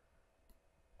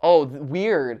 Oh,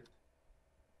 weird.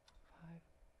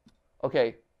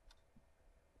 Okay.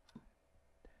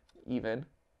 Even.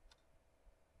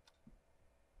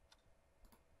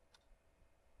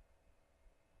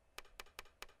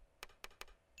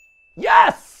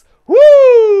 Yes!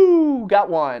 Woo! Got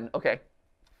 1. Okay.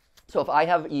 So if I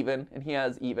have even and he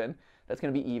has even, that's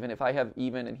going to be even. If I have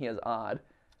even and he has odd,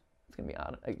 it's going to be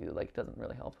odd. Like, it doesn't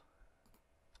really help.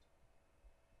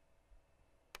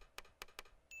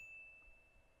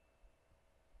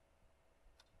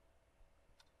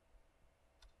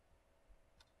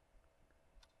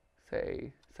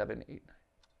 Say 7, 8.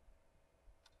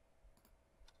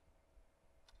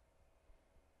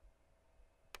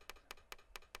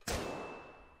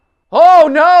 Oh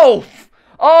no!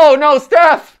 Oh no,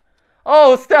 Steph!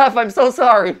 Oh, Steph, I'm so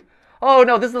sorry. Oh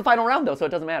no, this is the final round though, so it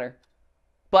doesn't matter.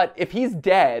 But if he's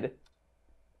dead,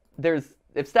 there's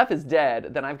If Steph is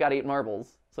dead, then I've got 8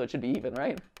 marbles, so it should be even,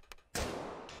 right?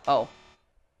 Oh,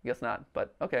 guess not,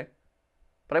 but okay.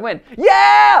 But I win.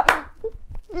 Yeah!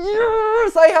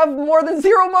 Yes! I have more than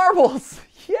 0 marbles.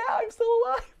 Yeah, I'm still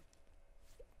alive.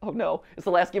 Oh no, it's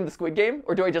the last game of the Squid Game?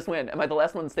 Or do I just win? Am I the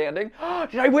last one standing?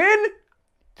 Did I win?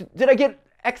 Did I get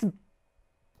X?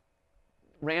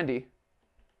 Randy,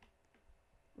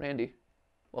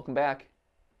 welcome back.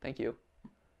 Thank you.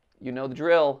 You know the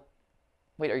drill.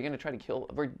 Wait, are you going to try to kill...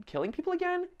 We're killing people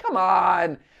again? Come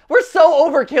on! We're so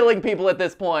overkilling people at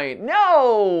this point.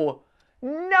 No!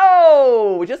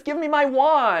 No! Just give me my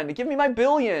wand. Give me my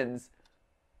billions.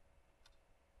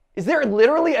 Is there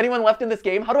literally anyone left in this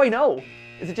game? How do I know?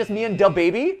 Is it just me and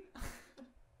DaBaby?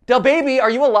 DaBaby,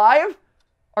 are you alive?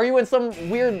 Are you in some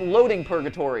weird loading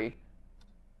purgatory?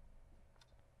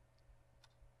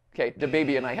 Okay,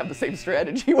 DaBaby and I have the same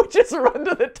strategy, which is run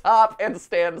to the top and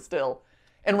stand still.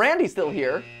 And Randy's still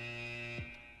here.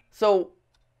 So,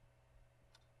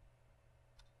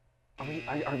 are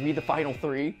we the final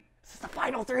 3? Is this the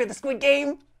final 3 of the Squid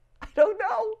Game? I don't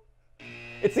know.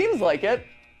 It seems like it.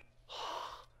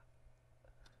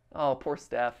 Oh, poor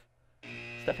Steph.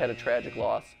 Steph had a tragic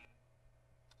loss.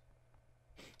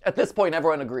 At this point,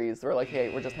 everyone agrees. They're like,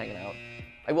 hey, we're just hanging out.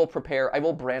 I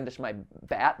will brandish my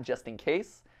bat just in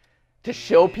case, to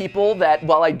show people that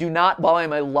while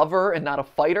I'm a lover and not a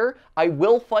fighter, I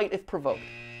will fight if provoked.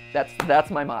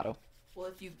 That's my motto. Well,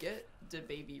 if you get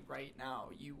DaBaby right now,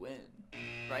 you win,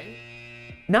 right?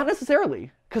 Not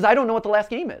necessarily, because I don't know what the last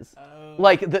game is. Oh.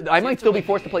 Like, I might still be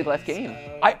forced to play the last game.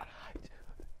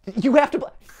 You have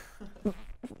to...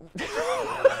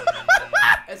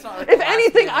 It's not like if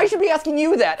anything, I should be asking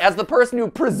you that, as the person who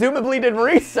presumably did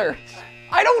research.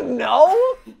 I don't know.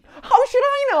 How should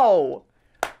I know?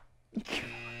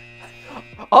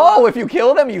 Oh, if you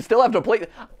kill them, you still have to play.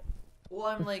 Well,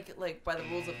 I'm like by the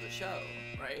rules of the show,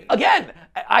 right? Again,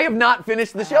 I have not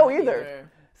finished the show either.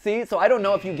 See, so I don't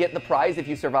know if you get the prize if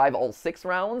you survive all 6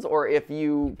 rounds or if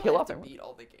you kill off everyone. Beat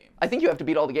all the games. I think you have to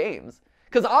beat all the games.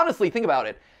 Because honestly, think about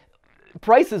it.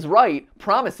 Price is Right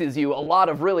promises you a lot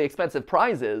of really expensive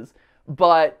prizes,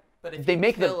 but if they you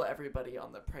make kill everybody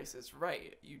on the Price is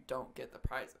Right, you don't get the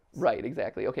prizes. Right,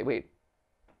 exactly. Okay, wait.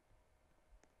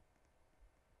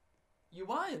 You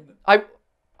won. I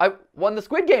won the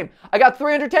Squid Game. I got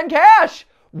 310 cash.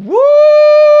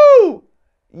 Woo!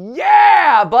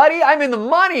 Yeah, buddy, I'm in the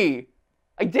money.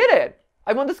 I did it.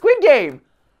 I won the Squid Game.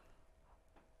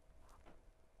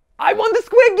 I won the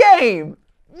Squid Game.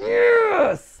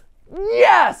 Yes.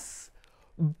 Yes.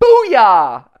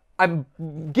 Booyah. I'm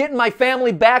getting my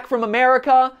family back from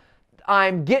America.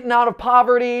 I'm getting out of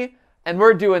poverty, and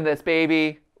we're doing this,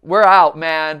 baby. We're out,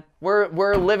 man.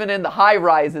 We're living in the high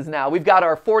rises now. We've got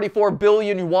our 44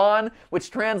 billion yuan, which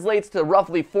translates to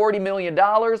roughly $40 million,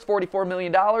 $44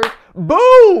 million.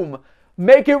 Boom!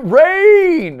 Make it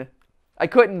rain! I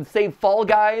couldn't save Fall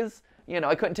Guys. You know,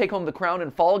 I couldn't take home the crown in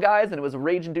Fall Guys, and it was a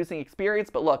rage-inducing experience.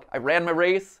 But look, I ran my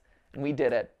race, and we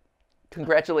did it.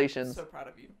 Congratulations. So proud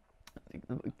of you.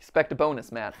 Expect a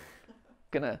bonus, Matt.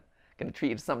 Gonna treat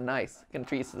you to something nice. Gonna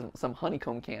treat you to some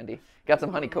honeycomb candy. Got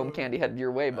some honeycomb candy headed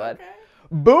your way, bud. Okay.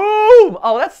 Boom!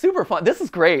 Oh, that's super fun. This is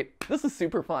great. This is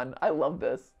super fun. I love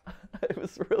this. It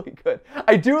was really good.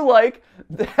 I do like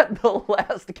that the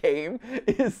last game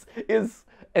is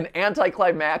an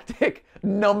anticlimactic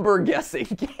number guessing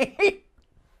game.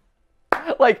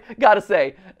 Like, gotta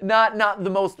say, not the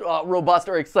most robust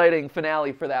or exciting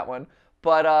finale for that one.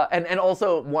 But, and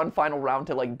also one final round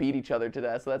to, like, beat each other to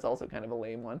death, so that's also kind of a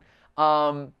lame one.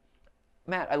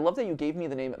 Matt, I love that you gave me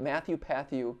the name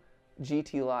MatPat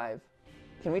GTLive.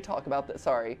 Can we talk about this?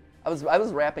 Sorry. I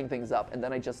was wrapping things up, and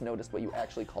then I just noticed what you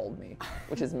actually called me,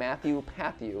 which is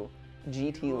MatPat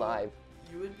GTLive.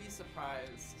 You would be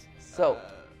surprised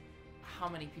how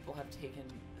many people have taken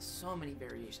so many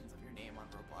variations of your name on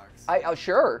Roblox.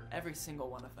 Sure. Every single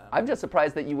one of them. I'm just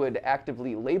surprised that you would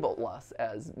actively label us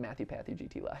as MatPat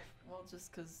GTLive. Well,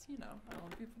 just because, you know, I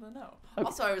want people to know. Okay.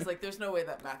 Also, I was like, there's no way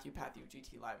that MatPat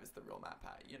GTLive is the real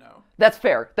MatPat, you know? That's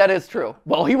fair. That is true.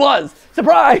 Well, he was.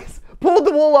 Surprise! Pulled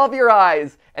the wool off your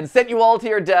eyes and sent you all to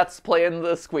your deaths playing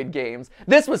the Squid Games.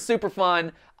 This was super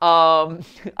fun.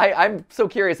 I'm so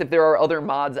curious if there are other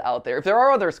mods out there. If there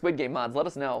are other Squid Game mods, let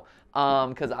us know.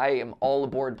 Because I am all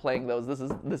aboard playing those.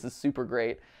 This is super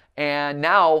great. And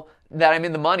now that I'm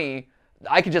in the money,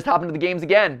 I could just hop into the games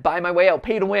again, buy my way out,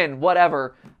 pay to win,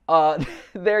 whatever.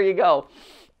 There you go.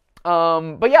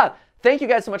 But yeah, thank you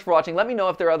guys so much for watching. Let me know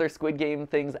if there are other Squid Game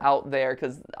things out there,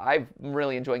 because I'm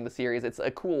really enjoying the series. It's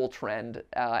a cool trend,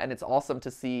 and it's awesome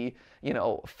to see, you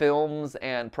know, films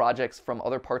and projects from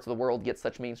other parts of the world get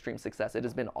such mainstream success. It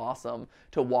has been awesome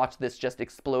to watch this just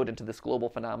explode into this global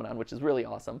phenomenon, which is really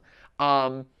awesome.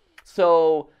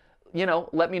 So, you know,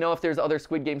 let me know if there's other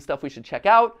Squid Game stuff we should check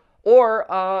out, or,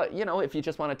 you know, if you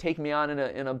just want to take me on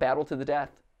in a battle to the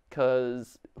death,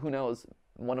 because who knows?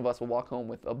 One of us will walk home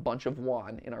with a bunch of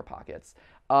won in our pockets.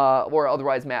 Or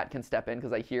otherwise Matt can step in,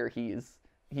 because I hear he's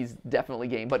definitely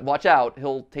game. But watch out,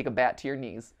 he'll take a bat to your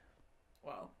knees.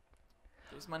 Well,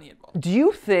 there's money involved. Do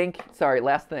you think, sorry,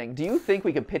 last thing, do you think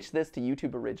we could pitch this to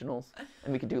YouTube Originals?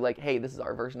 And we could do like, hey, this is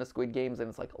our version of Squid Games, and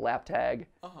it's like lap tag,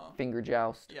 finger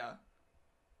joust. Yeah.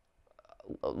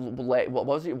 What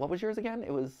was yours again?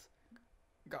 It was...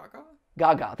 Gaga?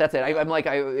 Gaga, that's it. I'm like,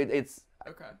 it's...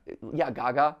 Okay. Yeah,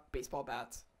 Gaga. Baseball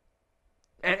bats.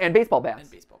 And baseball bats. And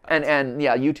baseball bats. And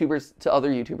yeah, YouTubers to other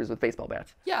YouTubers with baseball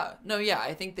bats. Yeah. No, yeah.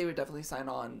 I think they would definitely sign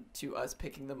on to us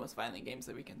picking the most violent games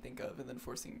that we can think of, and then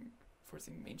forcing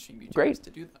mainstream YouTubers to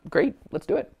do them. Great. Let's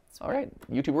do it. All right.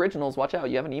 YouTube Originals, watch out.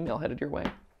 You have an email headed your way.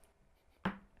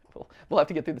 We'll have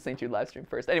to get through the St. Jude live stream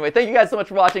first. Anyway, thank you guys so much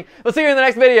for watching. We'll see you in the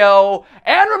next video.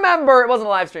 And remember, it wasn't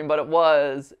a live stream, but it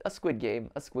was a Squid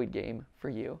Game for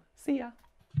you. See ya.